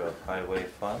expenditure of highway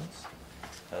funds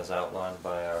as outlined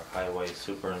by our highway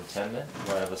superintendent.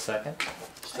 Do I have a second?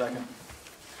 Second.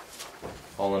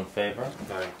 All in favor?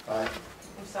 Aye. I'm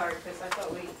sorry, Chris, I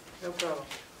thought we, No problem.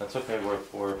 That's okay,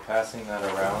 we're passing that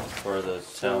around for the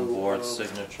town board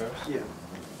signatures, Yeah.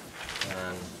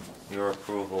 and your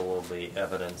approval will be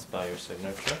evidenced by your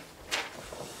signature.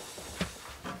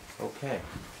 Okay.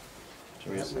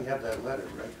 We have that letter,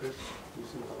 right, Chris? You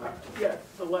sent the letter? Yeah,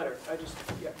 the letter,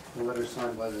 yeah. The letter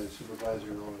signed by the supervisor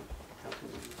and all the council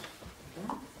members.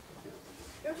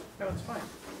 Yeah, no, it's fine.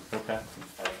 Okay,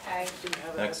 okay. Didn't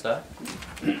have it. next up.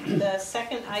 The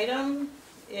second item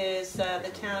is the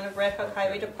Town of Red Hook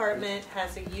Highway Department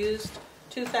has a used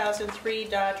 2003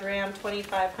 Dodge Ram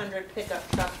 2500 pickup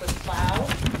truck with plow.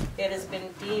 It has been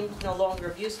deemed no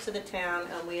longer of use to the town,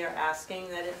 and we are asking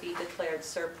that it be declared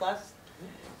surplus.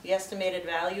 The estimated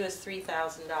value is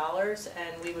 $3,000,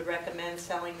 and we would recommend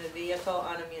selling the vehicle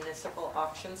on a municipal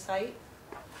auction site.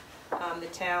 The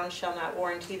town shall not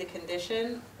warranty the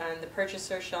condition, and the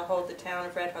purchaser shall hold the town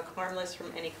of Red Hook harmless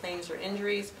from any claims or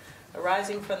injuries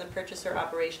arising from the purchaser,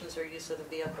 operations, or use of the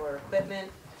vehicle or equipment.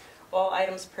 All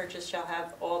items purchased shall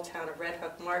have all town of Red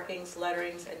Hook markings,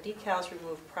 letterings, and decals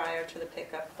removed prior to the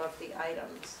pickup of the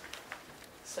items.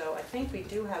 So I think we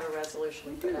do have a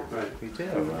resolution for that. Right. We do,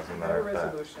 as a We have matter a of fact.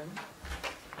 resolution.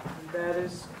 That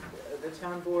is, the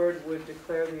town board would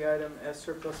declare the item as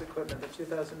surplus equipment, the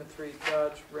 2003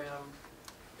 Dodge Ram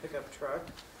pickup truck.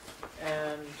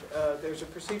 And there's a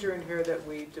procedure in here that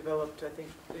we developed, I think,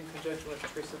 in conjunction with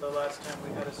Teresa the last time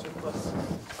we had a surplus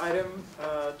item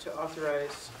to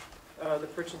authorize the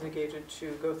purchasing agent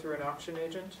to go through an auction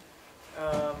agent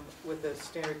with a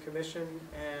standard commission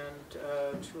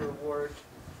and to award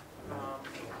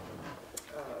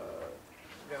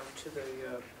to the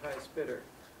highest bidder.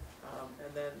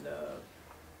 And then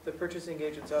the purchasing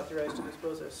agent's authorized to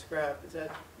dispose of scrap. Is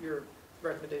that your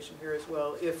recommendation here as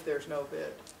well, if there's no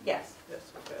bid? Yes. Yes,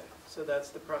 okay. So that's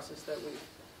the process that we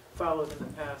followed in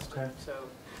the past, Okay. so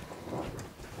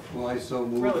Well, I so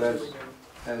move relatively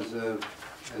as new.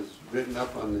 written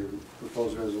up on the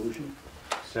proposed resolution.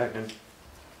 Second.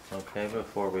 Okay,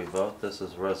 before we vote, this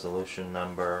is resolution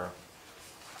number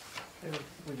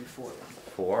We do 4 then.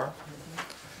 4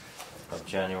 of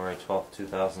January 12th,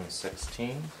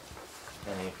 2016.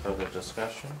 Any further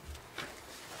discussion?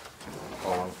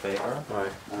 All in favor? Aye.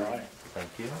 Aye. Thank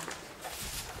you.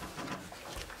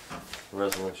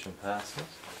 Resolution passes.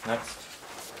 Next.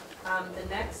 The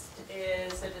next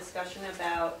is a discussion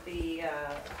about the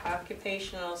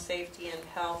Occupational Safety and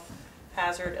Health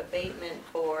Hazard Abatement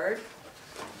Board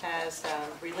has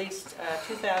released a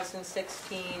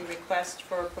 2016 request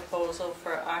for a proposal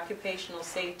for occupational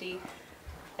safety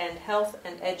and health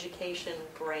and education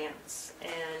grants.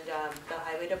 And the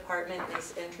Highway Department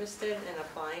is interested in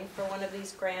applying for one of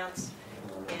these grants,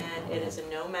 and it is a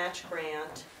no-match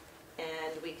grant,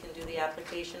 and we can do the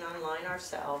application online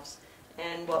ourselves.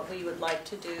 And what we would like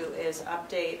to do is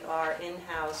update our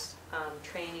in-house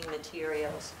training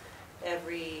materials.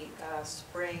 Every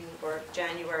spring or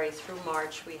January through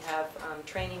March, we have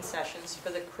training sessions for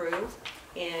the crew,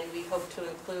 and we hope to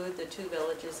include the 2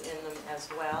 villages in them as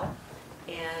well.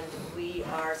 And we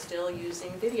are still using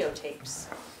videotapes.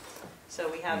 So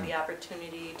we have the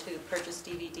opportunity to purchase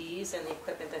DVDs and the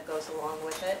equipment that goes along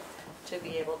with it to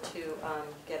be able to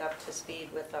get up to speed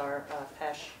with our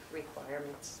PESH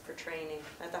requirements for training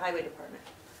at the Highway Department.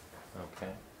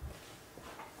 Okay.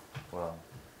 Well,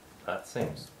 that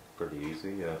seems pretty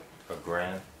easy. A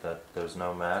grant that there's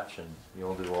no match and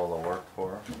you'll do all the work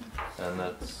for, and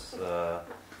that's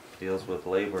deals with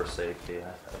labor safety.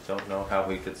 I don't know how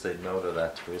we could say no to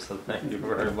that, Teresa. Thank you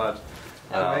very much.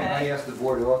 I asked the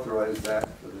board to authorize that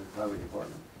for the highway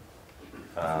department.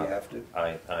 If you have to.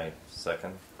 I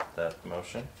second that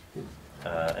motion.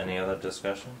 Any other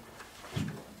discussion?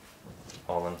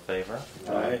 All in favor?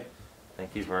 Aye.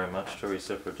 Thank you very much,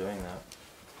 Teresa, for doing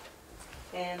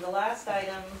that. And the last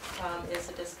item is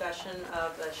a discussion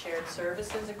of a shared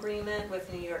services agreement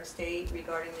with New York State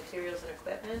regarding materials and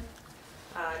equipment.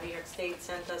 New York State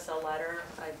sent us a letter.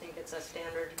 I think it's a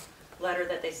standard letter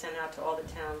that they send out to all the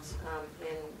towns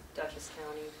in Dutchess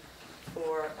County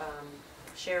for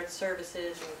shared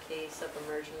services in case of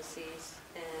emergencies.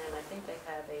 And I think they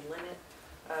have a limit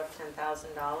of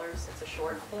 $10,000. It's a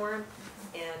short form,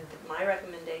 and my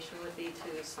recommendation would be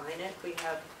to sign it. We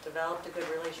have developed a good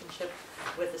relationship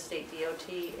with the state DOT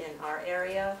in our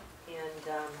area,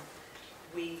 and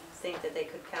we think that they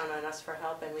could count on us for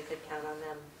help, and we could count on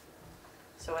them.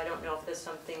 So I don't know if there's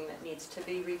something that needs to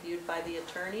be reviewed by the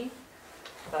attorney,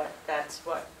 but that's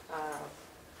what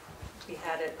we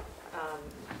had it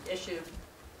issued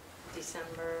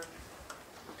December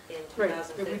in Right,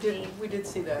 2015. we did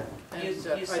see that. And, You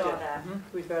I saw did. that. Mhm.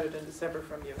 We got it in December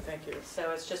from you, thank you.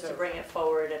 So it's just to So- bring it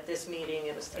forward at this meeting.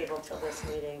 It was tabled till this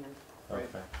meeting, and Right.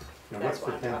 Okay. Now, That's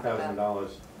what's the what I'm talking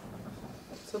 $10,000,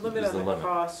 So limit Is on the the limit.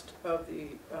 cost of the,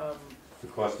 the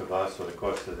cost of us or the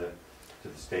cost to the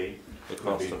state? The Would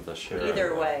cost be of the share.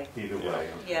 either way. Either Yeah. way.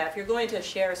 Yeah, if you're going to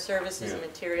share services and Yeah.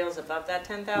 materials above that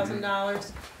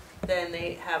 $10,000, then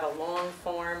they have a long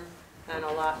form and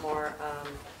a lot more,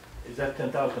 Is that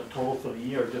 10,000 total for the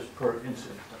year or just per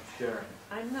incident of sharing?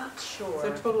 I'm not it's sure.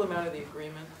 the total amount of the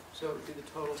agreement, so it would be the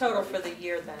total. Total for the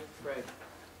year then. Right.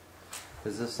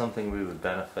 Is this something we would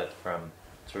benefit from,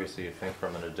 Teresa, you think,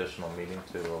 from an additional meeting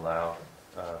to allow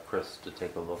Chris to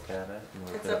take a look at it? And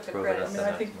we It's can up to approve Chris. it I at mean, the I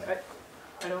next think, meeting?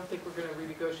 I don't think we're gonna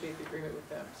renegotiate the agreement with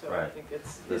them, so I Right. think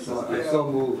it's. This So is- I so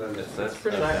move as Is this? It's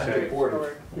pretty Okay.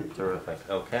 straightforward. Terrific,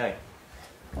 okay.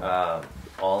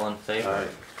 All in favor?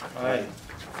 Aye.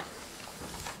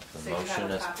 The So you have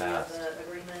motion a is copy of passed. the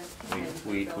agreement. We- and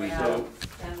we- fill we it out, do.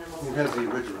 And then Who we'll. has the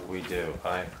original? We do.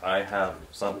 I have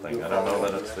something. I don't know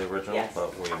that it's the original, Yes.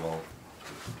 but we will.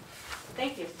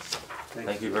 Thank you.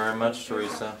 Thank you very much,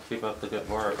 Teresa. Keep up the good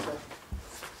work.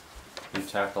 You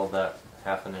tackled that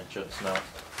half an inch of snow.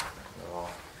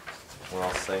 We're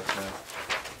all safe now.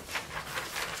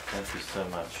 Thank you so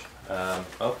much.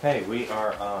 Okay, we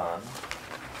are on,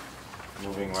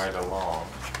 moving right along.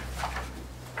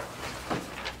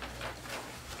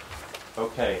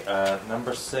 Okay,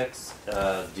 number 6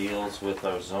 deals with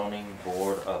our zoning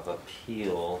board of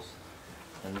appeals.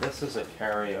 And this is a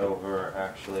carryover,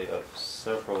 actually, of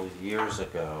several years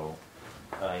ago.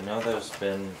 I know there's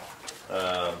been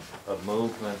a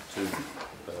movement to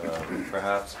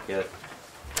perhaps get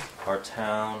our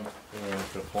town in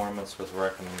conformance with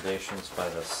recommendations by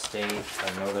the state.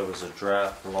 I know there was a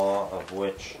draft law of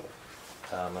which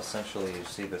essentially you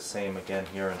see the same again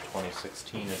here in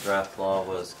 2016. A draft law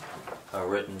was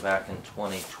written back in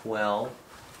 2012.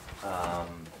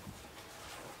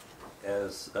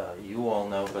 As you all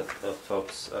know, but the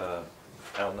folks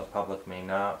out in the public may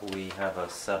not, we have a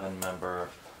 7-member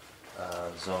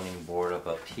zoning board of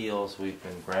appeals. We've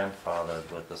been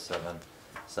grandfathered with the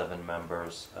seven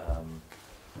members.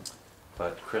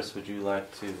 But Chris, would you like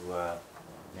to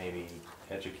maybe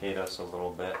educate us a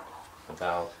little bit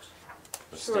about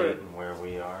the Sure. state and where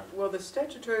we are? Well, the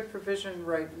statutory provision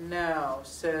right now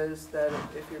says that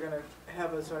if you're gonna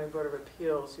have a zoning board of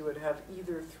appeals, you would have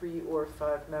either 3 or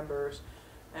 5 members,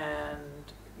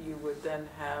 and you would then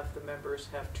have the members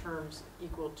have terms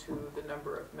equal to the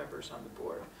number of members on the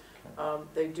board.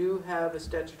 They do have a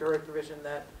statutory provision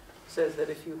that says that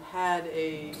if you had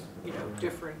a,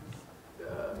 different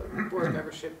board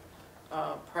membership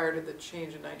prior to the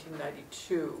change in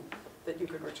 1992, that you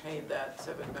could retain that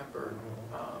 7-member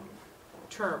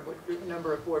term with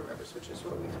number of board members, which is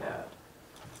what we've had.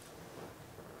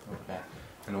 Okay.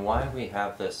 And why we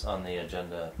have this on the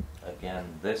agenda again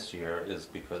this year is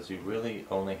because you really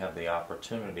only have the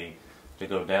opportunity to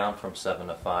go down from 7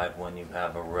 to 5 when you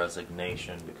have a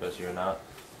resignation, because you're not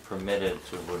permitted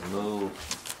to remove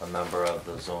a member of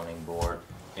the zoning board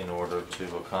in order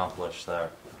to accomplish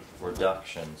that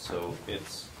reduction. So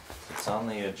it's on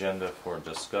the agenda for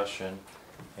discussion,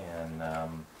 and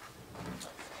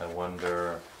I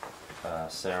wonder,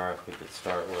 Sarah, if we could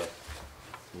start with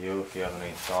you, if you have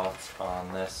any thoughts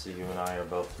on this. You and I are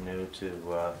both new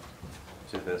to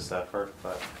this effort,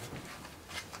 but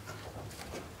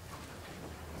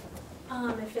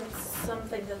If it's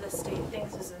something that the state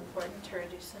thinks is important to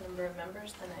reduce the number of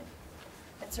members, then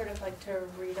I'd sort of like to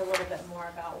read a little bit more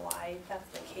about why that's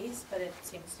the case, but it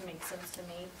seems to make sense to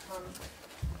me.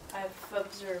 I've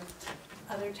observed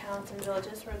other towns and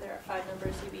villages where there are 5-member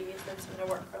ZBs that seem to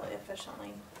work really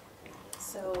efficiently.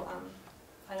 So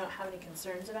I don't have any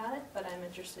concerns about it, but I'm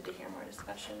interested to hear more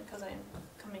discussion because I'm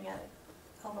coming at it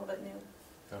a little bit new to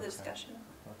the Okay. discussion.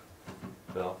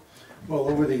 Bill? Well,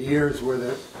 over the years where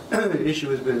the issue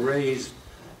has been raised,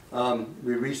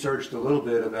 we researched a little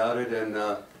bit about it, and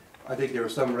I think there were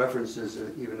some references,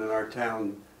 even in our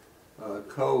town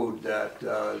code, that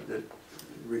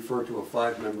refer to a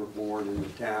 5-member board in the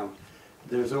town.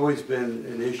 There's always been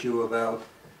an issue about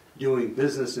doing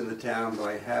business in the town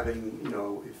by having,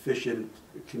 efficient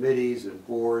committees and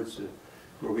boards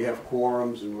where we have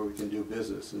quorums and where we can do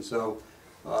business. And so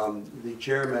the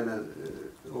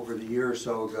chairman, over the year or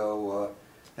so ago,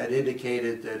 had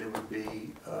indicated that it would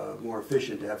be more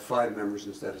efficient to have 5 members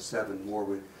instead of 7. More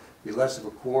would be less of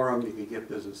a quorum. You could get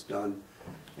business done,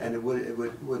 and it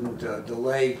wouldn't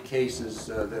delay cases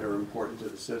that are important to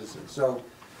the citizens. So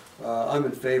I'm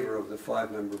in favor of the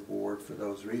 5-member board for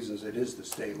those reasons. It is the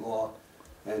state law,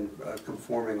 and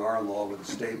conforming our law with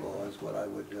the state law is what I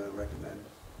would recommend.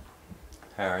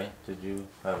 Harry, did you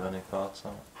have any thoughts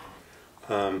on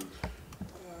it?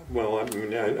 Well, I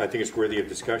mean, I think it's worthy of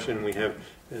discussion. We have,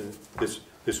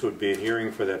 this would be a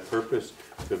hearing for that purpose,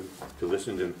 to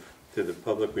listen to the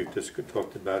public. We've just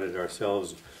talked about it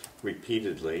ourselves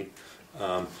repeatedly,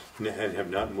 and have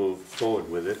not moved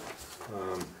forward with it.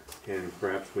 And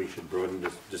perhaps we should broaden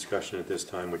this discussion at this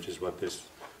time, which is what this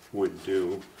would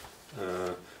do,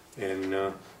 and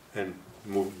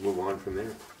move on from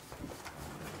there.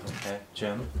 Okay,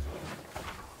 Jim?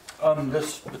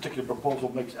 This particular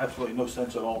proposal makes absolutely no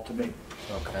sense at all to me.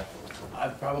 Okay.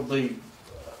 I've probably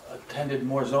attended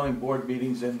more zoning board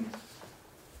meetings in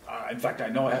fact, I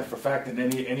know I have for a fact than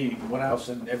anyone else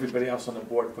and everybody else on the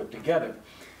board put together.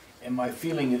 And my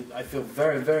feeling is, I feel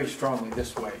very, very strongly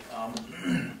this way.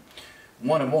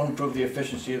 One, it won't improve the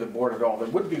efficiency of the board at all. There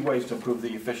would be ways to improve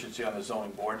the efficiency on the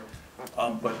zoning board,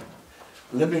 but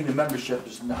limiting the membership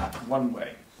is not one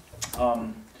way.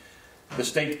 The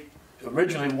state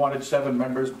originally wanted 7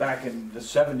 members back in the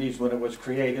 70s when it was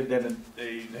created, then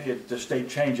the state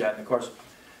changed that. And of course,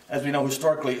 as we know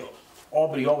historically,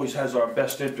 Albany always has our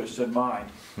best interests in mind.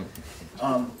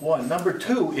 One. Number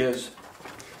 2 is,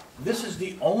 this is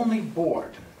the only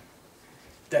board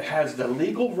that has the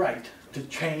legal right to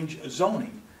change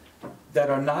zoning that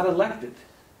are not elected,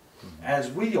 as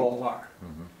we all are.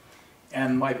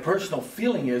 And my personal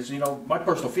feeling is,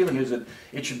 that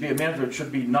it should be a mandatory, it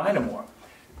should be 9 or more.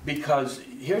 Because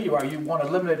here you are, you want to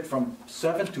limit it from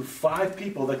 7 to 5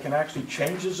 people that can actually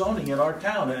change the zoning in our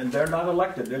town, and they're not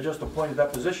elected, they're just appointed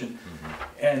that position.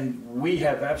 And we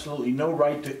have absolutely no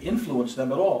right to influence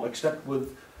them at all, except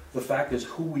with the fact is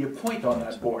who we appoint on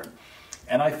that board.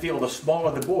 And I feel the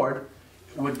smaller the board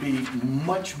would be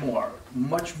much more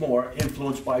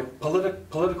influenced by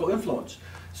political influence.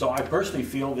 So I personally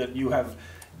feel that you have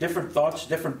different thoughts,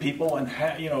 different people, and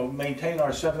maintain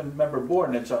our 7-member board,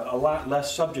 and it's a lot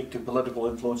less subject to political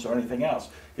influence or anything else.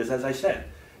 Because as I said,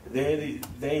 they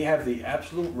have the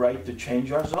absolute right to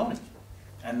change our zoning,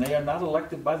 and they are not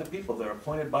elected by the people; they're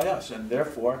appointed by us, and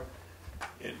therefore,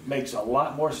 it makes a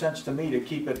lot more sense to me to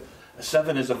keep it.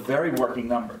 7 is a very working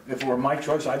number. If it were my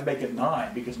choice, I'd make it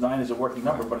 9, because 9 is a working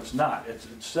number, but it's not. It's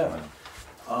 7.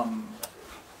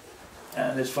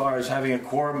 And as far as having a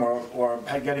quorum or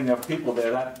getting enough people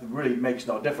there, that really makes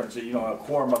no difference. A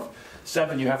quorum of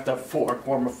 7, you have to have 4. A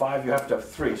quorum of 5, you have to have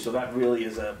 3. So that really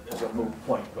is a moot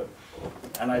point.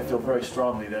 And I feel very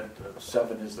strongly that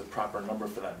 7 is the proper number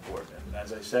for that board. And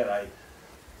as I said,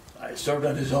 I served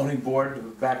on the zoning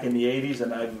board back in the 80s,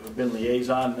 and I've been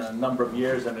liaison a number of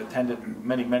years and attended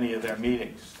many of their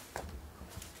meetings.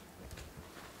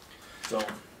 So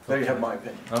there you have my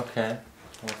opinion. Okay.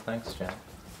 Well, thanks, Jim.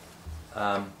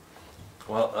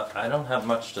 Well, I don't have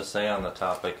much to say on the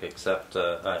topic, except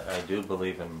I do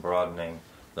believe in broadening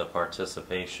the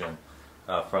participation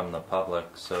from the public.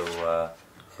 So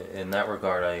in that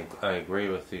regard, I agree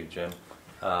with you, Jim.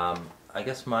 I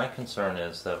guess my concern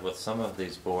is that with some of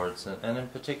these boards, and in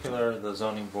particular the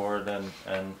zoning board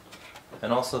and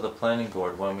also the planning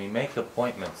board, when we make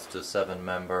appointments to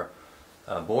 7-member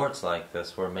boards like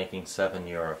this, we're making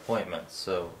 7-year appointments.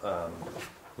 So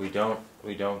we don't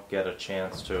get a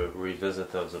chance to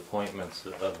revisit those appointments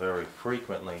very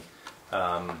frequently.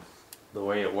 The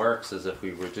way it works is if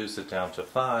we reduce it down to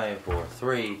 5 or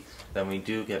 3, then we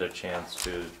do get a chance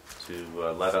to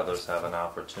let others have an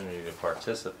opportunity to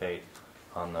participate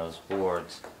on those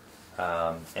boards,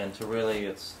 and to really,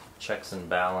 it's checks and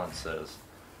balances.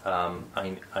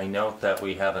 I note that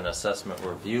we have an assessment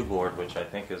review board, which I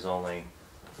think is only,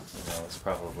 it's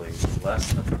probably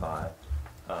less than 5.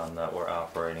 That we're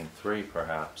operating 3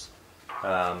 perhaps.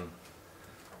 Other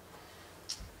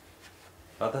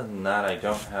than that, I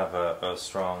don't have a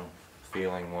strong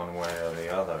feeling one way or the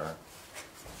other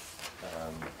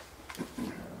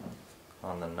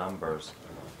on the numbers.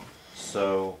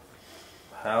 So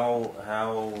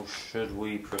how should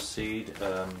we proceed?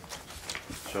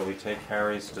 Shall we take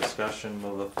Harry's discussion,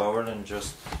 move it forward, and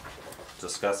just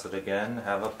discuss it again,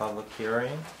 have a public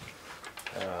hearing?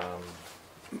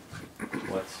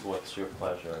 What's your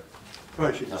pleasure?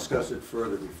 Probably should discuss it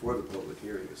further before the public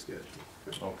hearing is scheduled.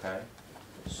 Okay,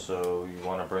 so you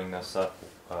want to bring this up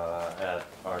at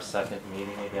our second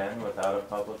meeting again without a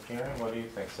public hearing? What do you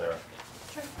think, Sarah?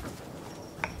 Sure.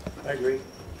 I agree.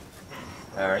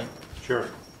 Harry? Sure.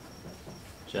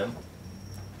 Jim?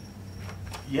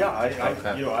 Yeah,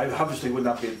 Okay. I obviously would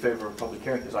not be in favor of public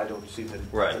hearing because I don't see the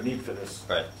Right. need for this.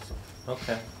 Right.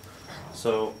 Okay.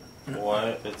 So,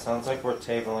 it sounds like we're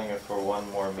tabling it for one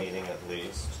more meeting at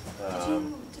least.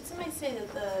 Did somebody say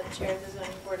that the chair of the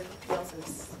zoning board of appeals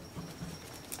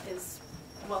is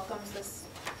welcomes this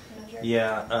measure?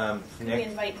 Yeah, Could we Nick,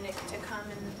 invite Nick to come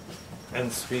and?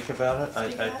 and speak about it?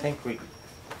 Speak I about think we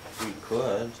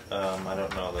could. I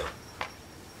don't know that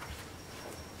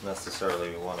necessarily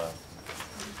we want to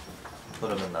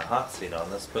put him in the hot seat on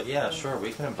this, but yeah, sure,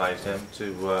 we can invite him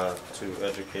to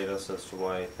educate us as to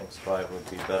why he thinks 5 would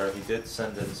be better. He did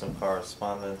send in some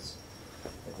correspondence.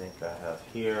 I think I have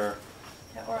here.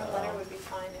 Yeah, or a letter would be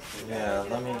fine if you Yeah, do it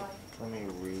that way. let me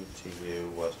read to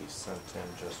you what he sent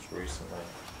in just recently.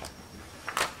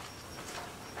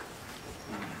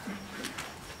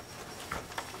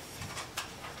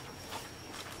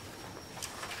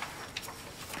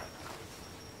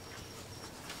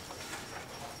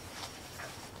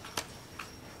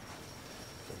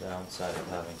 The downside of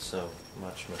having so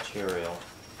much material.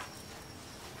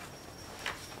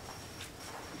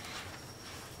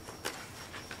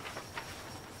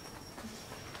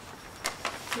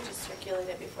 You just circulate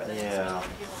it before the next Yeah.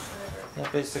 meeting if you want, whatever.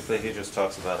 Yeah, basically he just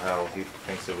talks about how he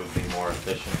thinks it would be more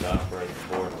efficient to operate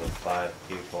the board with 5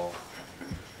 people.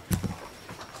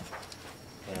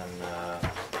 And I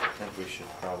think we should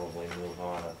probably move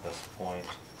on at this point.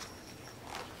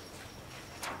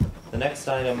 The next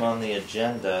item on the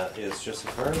agenda is just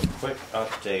a very quick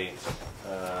update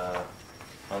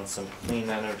on some clean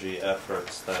energy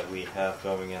efforts that we have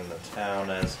going in the town.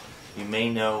 As you may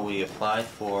know, we applied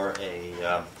for a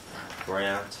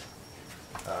grant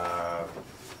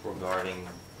regarding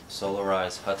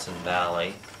Solarize Hudson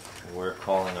Valley. We're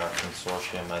calling our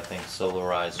consortium, I think,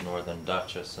 Solarize Northern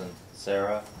Dutchess. And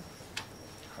Sarah,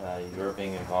 you're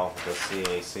being involved with the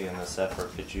CAC in this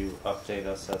effort. Could you update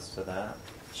us as to that?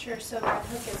 Sure, so Red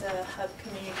Hook is a hub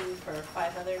community for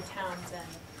 5 other towns and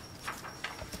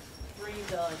 3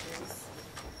 villages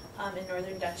in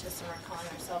Northern Dutchess, and we're calling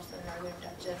ourselves the Northern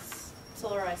Dutchess,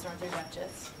 Solarize Northern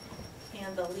Dutchess.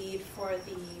 And the lead for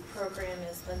the program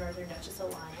is the Northern Dutchess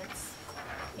Alliance.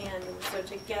 And so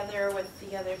together with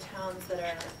the other towns that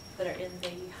are in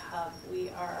the hub, we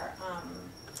are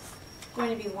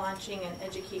going to be launching an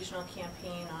educational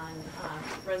campaign on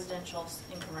residential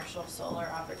and commercial solar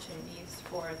opportunities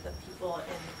for the people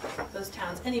in those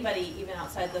towns. Anybody even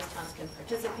outside those towns can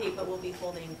participate, but we'll be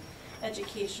holding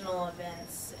educational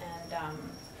events and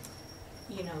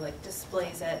like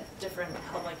displays at different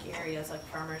public areas like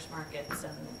farmers markets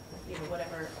and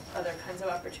whatever other kinds of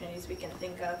opportunities we can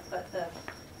think of. But the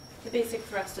basic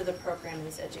thrust of the program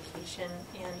is education,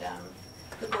 and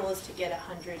the goal is to get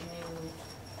 100 new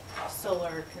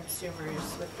solar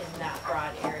consumers within that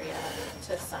broad area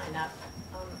to sign up.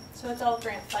 So it's all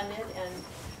grant funded and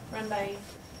run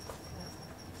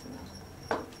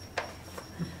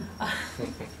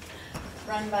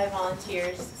by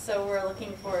volunteers. So we're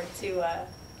looking forward to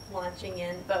launching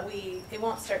in, but it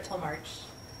won't start till March.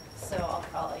 So I'll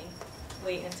probably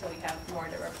wait until we have more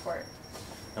to report.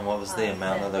 And what was the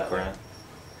amount of the grant?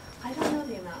 I don't know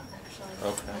the amount actually.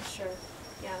 Okay. I'm not sure.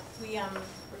 Yeah,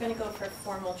 we're going to go for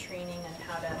formal training on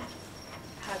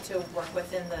how to work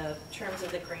within the terms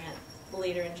of the grant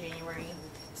later in January.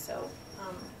 So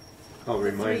I'll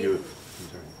remind you, I'm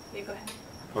sorry. Yeah, go ahead.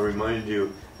 I'll remind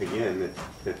you again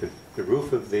that the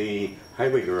roof of the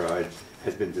highway garage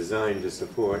has been designed to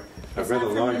support a It's rather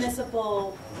not for large.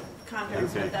 municipal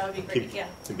conference, Okay. but that would be great. Yeah.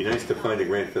 It'd be nice to find a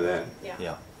grant for that. Yeah.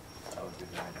 Yeah.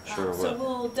 Sure So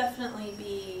will. we'll definitely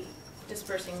be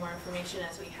dispersing more information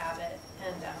as we have it.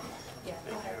 And yeah,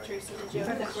 go ahead, Teresa. Did you For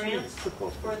have the a question? grants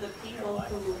for the people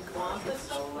who want the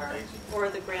solar, or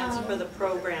the grants for the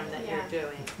program that yeah. you're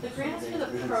doing? The grants for the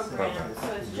program,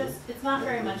 so it's not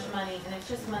very much money, and it's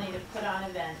just money to put on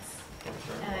events.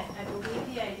 And I believe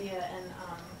the idea, and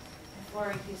if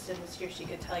Laura Houston was here, she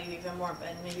could tell you even more, but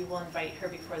maybe we'll invite her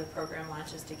before the program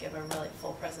launches to give a really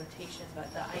full presentation.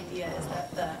 But the idea is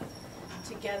that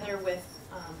together with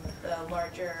the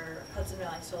larger Hudson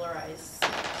Valley Solarize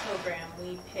program,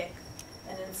 we pick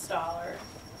an installer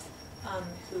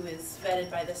who is vetted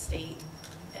by the state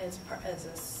as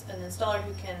an installer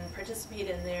who can participate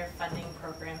in their funding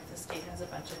program. The state has a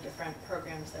bunch of different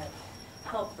programs that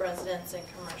help residents and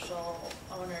commercial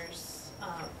owners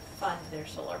fund their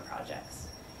solar projects.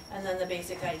 And then the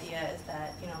basic idea is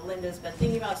that, you know, Linda's been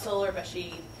thinking about solar, but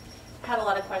she had a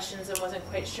lot of questions and wasn't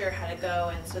quite sure how to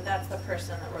go, and so that's the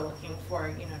person that we're looking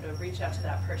for, you know, to reach out to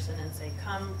that person and say,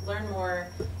 come learn more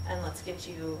and let's get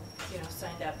you, you know,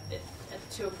 signed up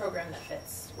to a program that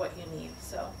fits what you need.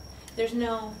 So there's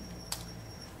no,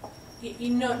 you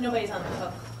know, nobody's on the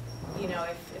hook, you know,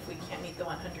 if we can't meet the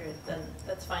 100, then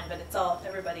that's fine, but it's all,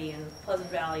 everybody in Pleasant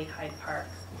Valley, Hyde Park,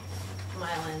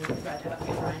 Milan, Red Hook,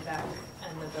 and Rhinebeck,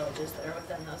 and the villages that are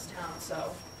within those towns.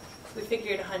 So we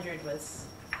figured 100 was,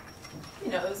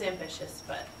 you know, it was ambitious,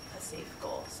 but a safe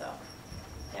goal. So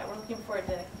yeah, we're looking forward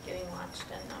to getting launched,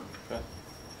 and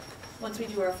once we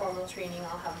do our formal training,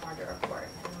 I'll have more to report,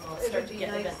 and we'll start to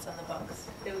get events on the books.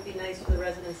 It would be nice for the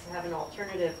residents to have an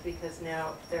alternative, because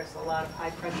now there's a lot of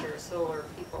high-pressure solar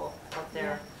people out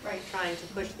there trying to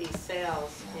push these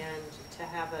sales, and to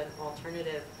have an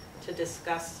alternative to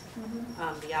discuss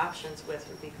the options with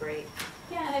would be great.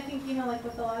 Yeah, and I think, you know, like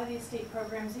with a lot of these state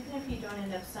programs, even if you don't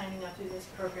end up signing up through this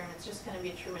program, it's just going to be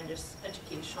a tremendous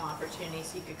educational opportunity,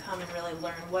 so you could come and really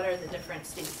learn what are the different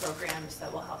state programs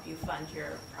that will help you fund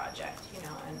your project, you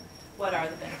know, and what are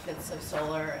the benefits of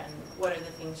solar, and what are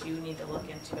the things you need to look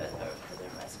into as a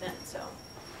resident. So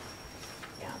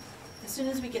yeah, as soon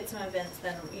as we get some events,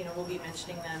 then, you know, we'll be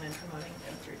mentioning them and promoting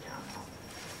them through town hall.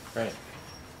 Great.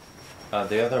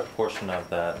 The other portion of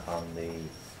that on the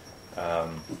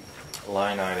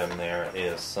line item there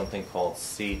is something called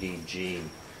CDG.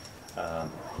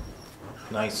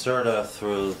 NYSERDA,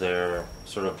 through their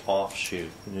sort of offshoot,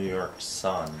 New York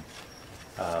Sun,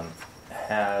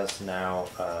 has now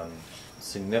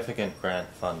significant grant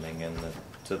funding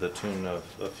to the tune of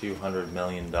a few $100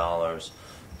 million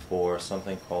for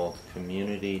something called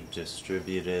community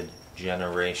distributed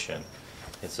generation.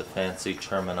 It's a fancy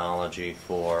terminology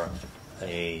for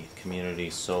a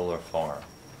community solar farm.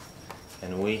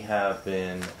 And we have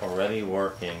been already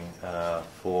working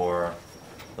for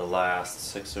the last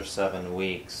 6 or 7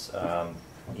 weeks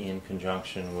in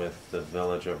conjunction with the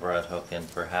village of Red Hook, and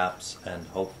perhaps and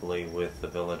hopefully with the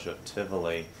village of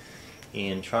Tivoli,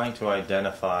 in trying to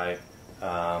identify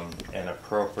an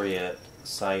appropriate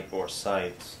site or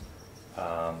sites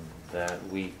that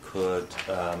we could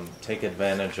take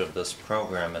advantage of this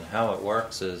program. And how it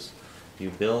works is you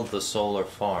build the solar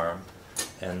farm,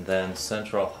 and then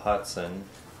Central Hudson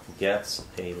gets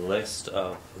a list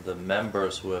of the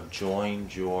members who have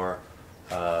joined your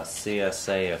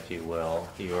CSA, if you will,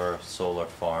 your solar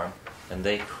farm, and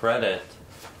they credit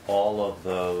all of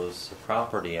those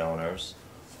property owners,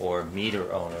 or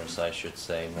meter owners I should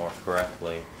say more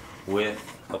correctly, with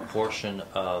a portion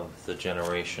of the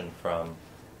generation from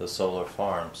the solar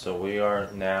farm. So we are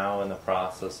now in the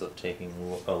process of taking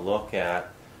a look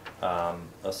at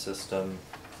a system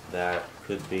that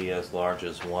could be as large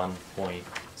as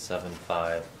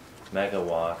 1.75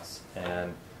 megawatts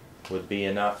and would be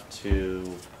enough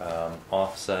to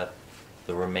offset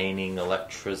the remaining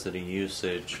electricity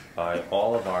usage by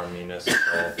all of our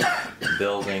municipal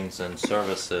buildings and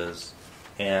services,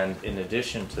 and in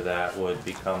addition to that would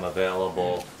become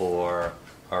available for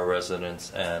our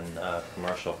residents and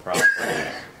commercial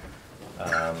properties.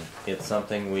 It's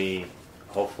something we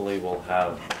hopefully will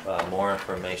have more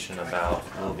information about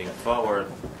moving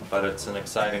forward, but it's an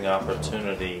exciting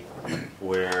opportunity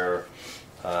where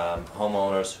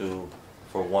homeowners who,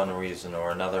 for one reason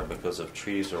or another, because of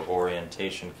trees or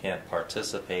orientation, can't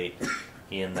participate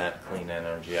in that clean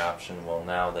energy option, well,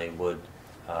 now they would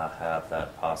have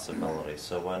that possibility.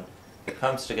 So when it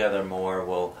comes together more,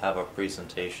 we'll have a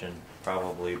presentation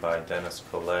probably by Dennis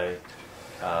Collet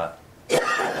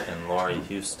and Laurie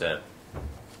Husted.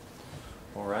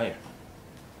 All right,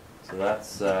 so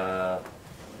that's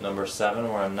number 7.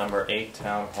 We're on number 8,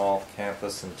 Town Hall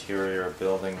Campus Interior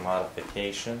Building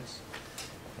Modifications.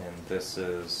 And this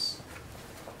is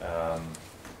a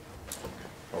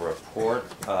report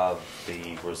of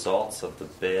the results of the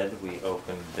bid. We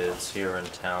opened bids here in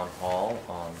Town Hall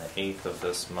on the 8th of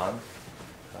this month.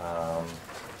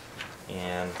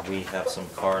 And we have some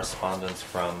correspondence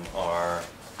from our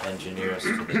engineers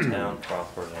to the town,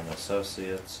 Crawford and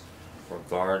Associates,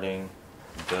 regarding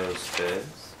those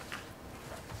bids.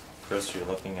 Chris, you're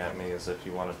looking at me as if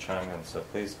you want to chime in, so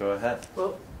please go ahead.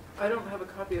 Well, I don't have a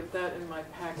copy of that in my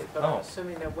packet, but I'm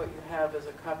assuming that what you have is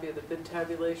a copy of the bid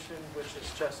tabulation, which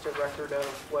is just a record of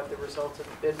what the results of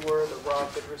the bid were, the raw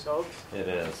bid results. It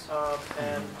is.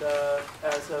 And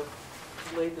as of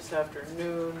late this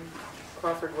afternoon,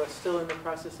 Crawford was still in the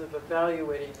process of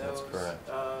evaluating That's those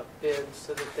correct. bids,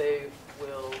 so that they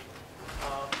will,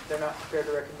 they're not prepared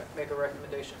to make a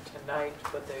recommendation tonight,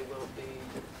 but they will be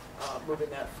moving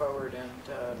that forward and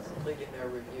completing their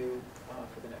review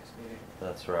for the next meeting.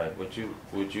 That's right. Would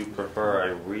you prefer I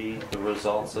read the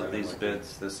results of these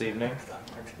bids this evening?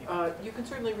 You can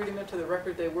certainly read them into the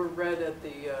record. They were read at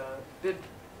the bid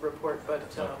report, but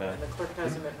Okay. and the clerk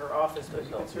has them in her office, but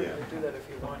you can certainly do that if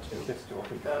you want to.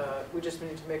 We just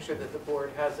need to make sure that the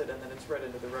board has it and that it's read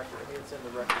into the record. I mean, it's in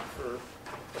the record for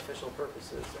official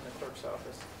purposes in the clerk's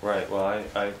office. Right. Well,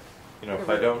 I you know, if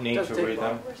I don't need Does to take read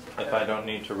them, long. if I don't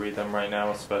need to read them right now,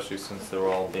 especially since they're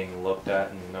all being looked at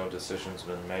and no decision's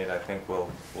been made, I think we'll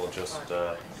just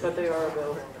But they are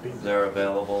available. they're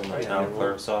available in the town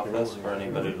clerk's office for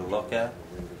anybody to look at.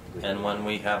 And when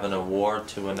we have an award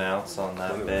to announce on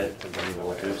that bid, we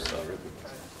will do so.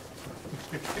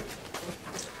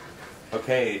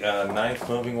 Okay, ninth,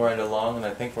 moving right along, and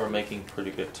I think we're making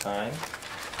pretty good time.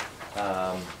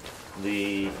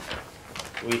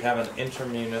 We have an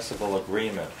intermunicipal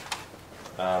agreement.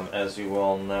 As you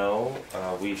all know,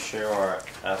 we share our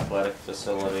athletic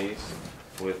facilities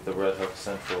with the Red Hook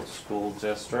Central School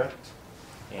District,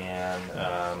 and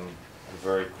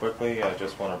very quickly, I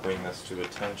just want to bring this to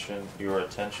your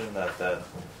attention that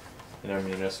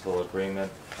intermunicipal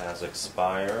agreement has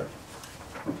expired.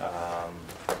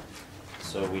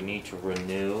 So we need to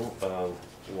renew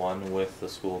one with the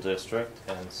school district,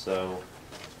 and so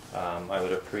I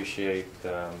would appreciate,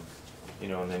 you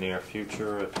know, in the near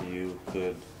future, if you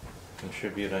could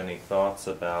contribute any thoughts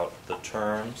about the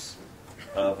terms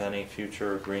of any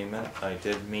future agreement. I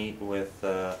did meet with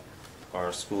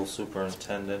our school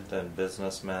superintendent and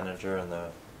business manager and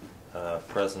the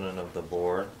president of the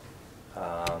board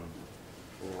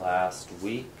last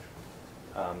week.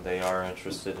 They are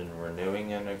interested in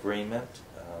renewing an agreement.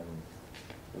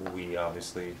 We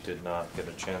obviously did not get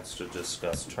a chance to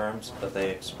discuss terms, but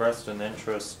they expressed an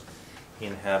interest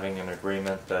in having an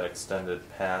agreement that extended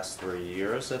past 3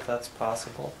 years, if that's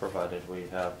possible, provided we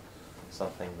have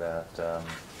something that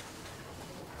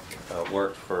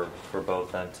worked for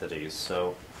both entities.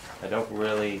 So I don't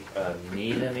really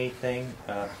need anything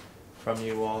from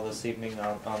you all this evening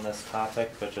on this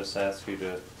topic, but just ask you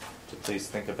to please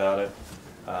think about it.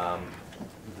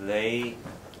 They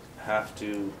have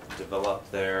to develop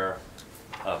their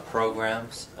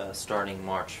programs starting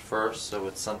March 1st, so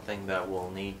it's something that we'll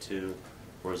need to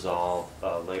resolve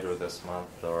later this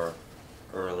month or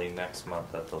early next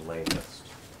month at the latest.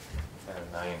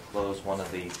 And I enclose one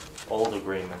of the old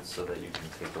agreements so that you can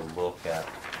take a look at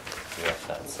what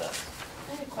that says.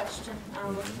 I had a question,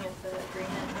 looking at the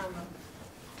agreement.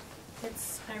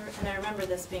 And I remember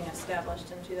this being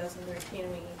established in 2013.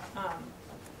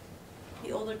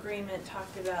 The old agreement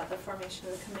talked about the formation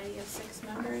of a committee of 6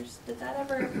 members. Did that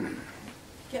ever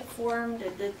get formed?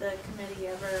 Did the committee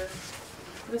ever?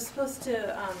 It was supposed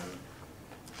to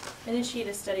initiate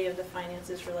a study of the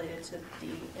finances related to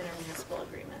the intermunicipal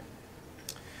agreement.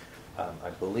 I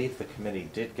believe the committee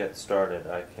did get started.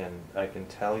 I can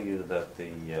tell you that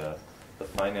the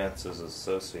finances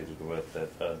associated with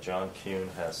it, John Kuhn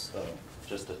has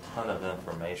just a ton of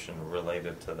information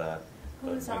related to that.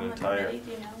 Who's on the committee,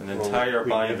 do you know? An entire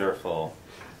binder full.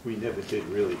 We never did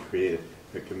really create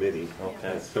a committee.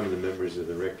 Okay. Some of the members of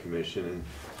the Rec Commission,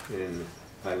 and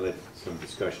I led some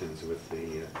discussions with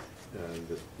the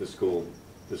school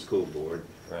board,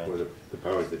 Right. where the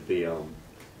powers that be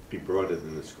broader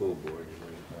than the school board.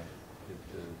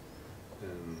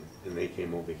 And they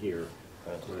came over here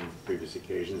on previous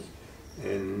occasions,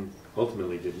 and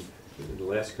ultimately didn't.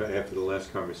 After the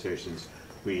last conversations,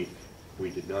 we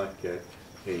did not get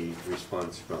a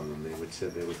response from them. They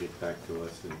said they would get back to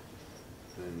us,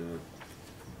 and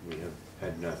we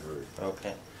had not heard.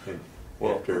 Okay. And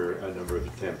Well, after a number of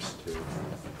attempts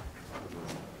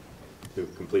to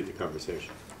complete the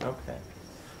conversation. Okay.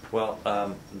 Well,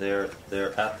 they're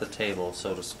at the table,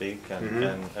 so to speak,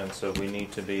 and so we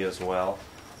need to be as well.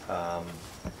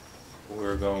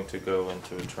 We're going to go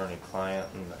into attorney-client,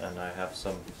 and I have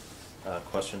some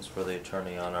questions for the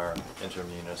attorney on our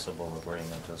intermunicipal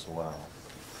agreement as well.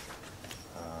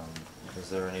 Is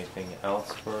there anything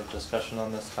else for discussion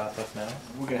on this topic now?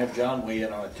 We're gonna have John weigh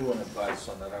in on it too and advise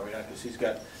on that, are we not? Because he's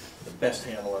got the best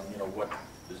handle on, you know, what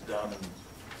is done and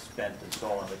spent and so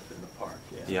on in the park.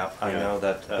 Yeah, I know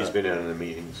that. He's been out of the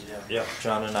meetings. Yep,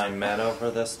 John and I met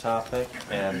over this topic,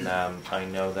 and I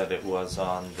know that it was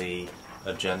on the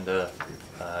agenda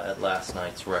at last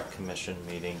night's Rec Commission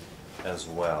meeting as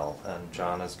well. And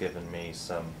John has given me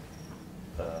some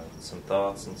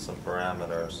thoughts and some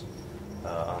parameters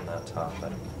on that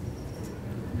topic.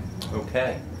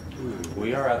 Okay.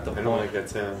 We are at the I don't like point, that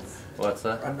sound. what's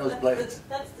that? Run those blades.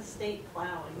 That's the state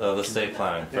plowing. Oh, the state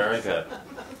plowing, very good.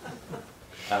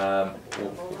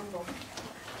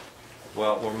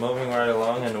 Well, we're moving right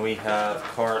along and we have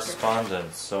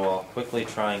correspondence, so I'll quickly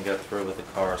try and get through with the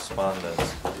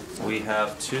correspondence. We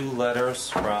have 2 letters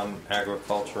from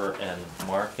Agriculture and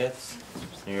Markets,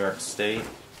 New York State,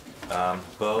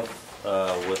 both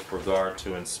with regard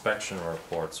to inspection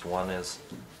reports. One is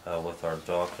with our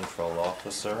dog control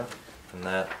officer, and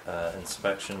that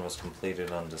inspection was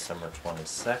completed on December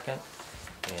 22nd,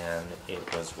 and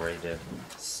it was rated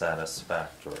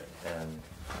satisfactory. And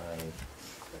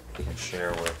I can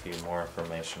share with you more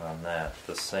information on that.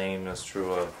 The same is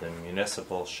true of the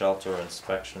municipal shelter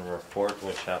inspection report,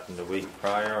 which happened a week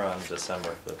prior on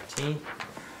December 15th.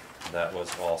 That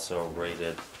was also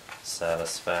rated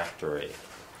satisfactory.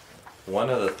 One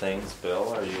of the things,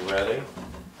 Bill, are you ready?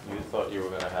 You thought you were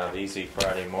going to have easy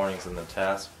Friday mornings in the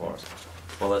task force.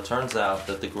 Well, it turns out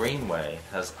that the Greenway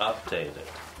has updated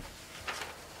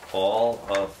all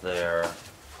of their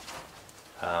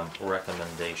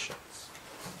recommendations.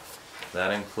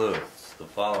 That includes the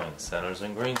following: centers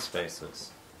and green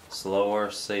spaces, slower,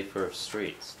 safer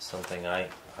streets, something I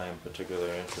am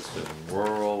particularly interested in,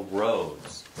 rural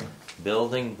roads,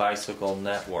 building bicycle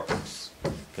networks,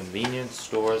 convenience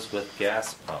stores with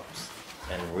gas pumps,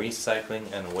 and recycling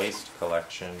and waste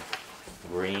collection,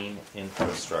 green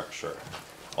infrastructure.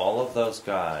 All of those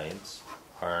guides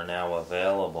are now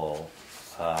available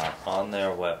on their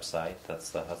website.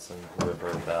 That's the Hudson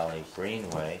River Valley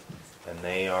Greenway, and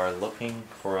they are looking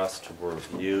for us to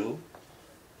review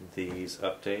these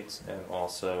updates and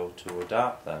also to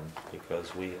adopt them,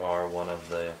 because we are one of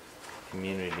the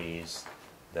communities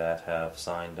that have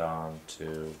signed on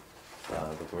to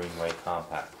the Greenway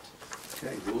Compact.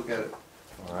 Okay, we'll look at it.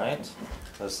 All right,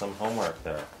 there's some homework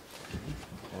there.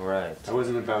 All right. I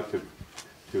wasn't about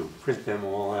to print them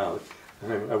all out.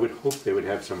 I would hope they would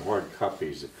have some hard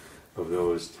copies of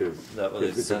those to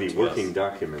be working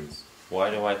documents. Why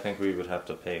do I think we would have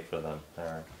to pay for them,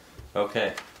 Eric?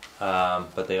 Okay,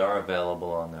 but they are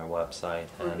available on their website.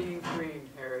 We're And being green,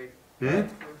 Harry. Hmm?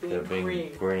 they're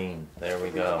being green. There we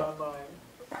go.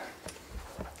 Online.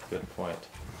 Good point.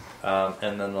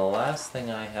 And then the last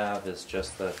thing I have is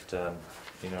just that,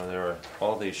 there are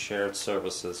all these shared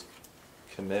services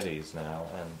committees now,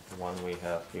 and one we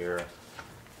have here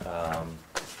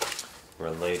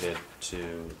related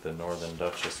to the Northern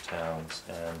Duchess towns,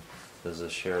 and there's a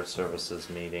shared services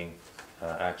meeting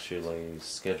actually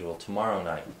scheduled tomorrow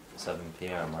night, 7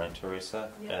 p.m., right,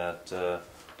 Teresa? At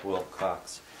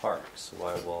Wilcox Park. So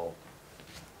I will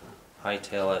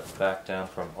hightail it back down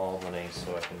from Albany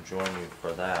so I can join you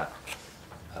for that.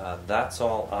 That's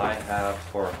all I have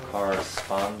for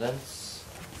correspondence.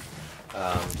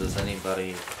 Does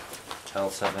anybody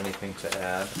else have anything to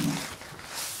add?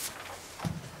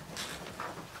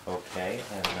 Okay,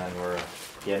 and then we're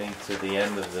getting to the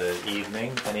end of the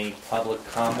evening. Any public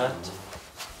comment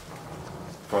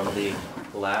from the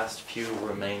last few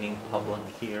remaining public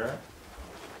here?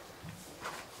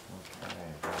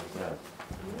 Okay, very good.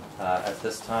 At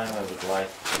this time, I would like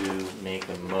to make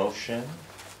a motion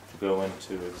to go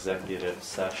into executive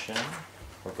session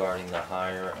regarding the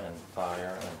hire and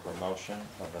fire and promotion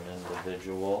of an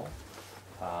individual.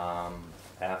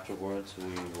 Afterwards,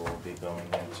 we will be going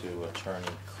into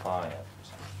attorney-client.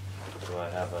 Do I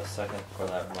have a second for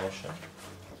that motion?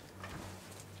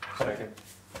 Second.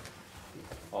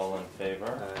 All in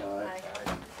favor? Aye.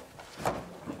 Thank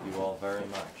you all very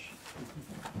much.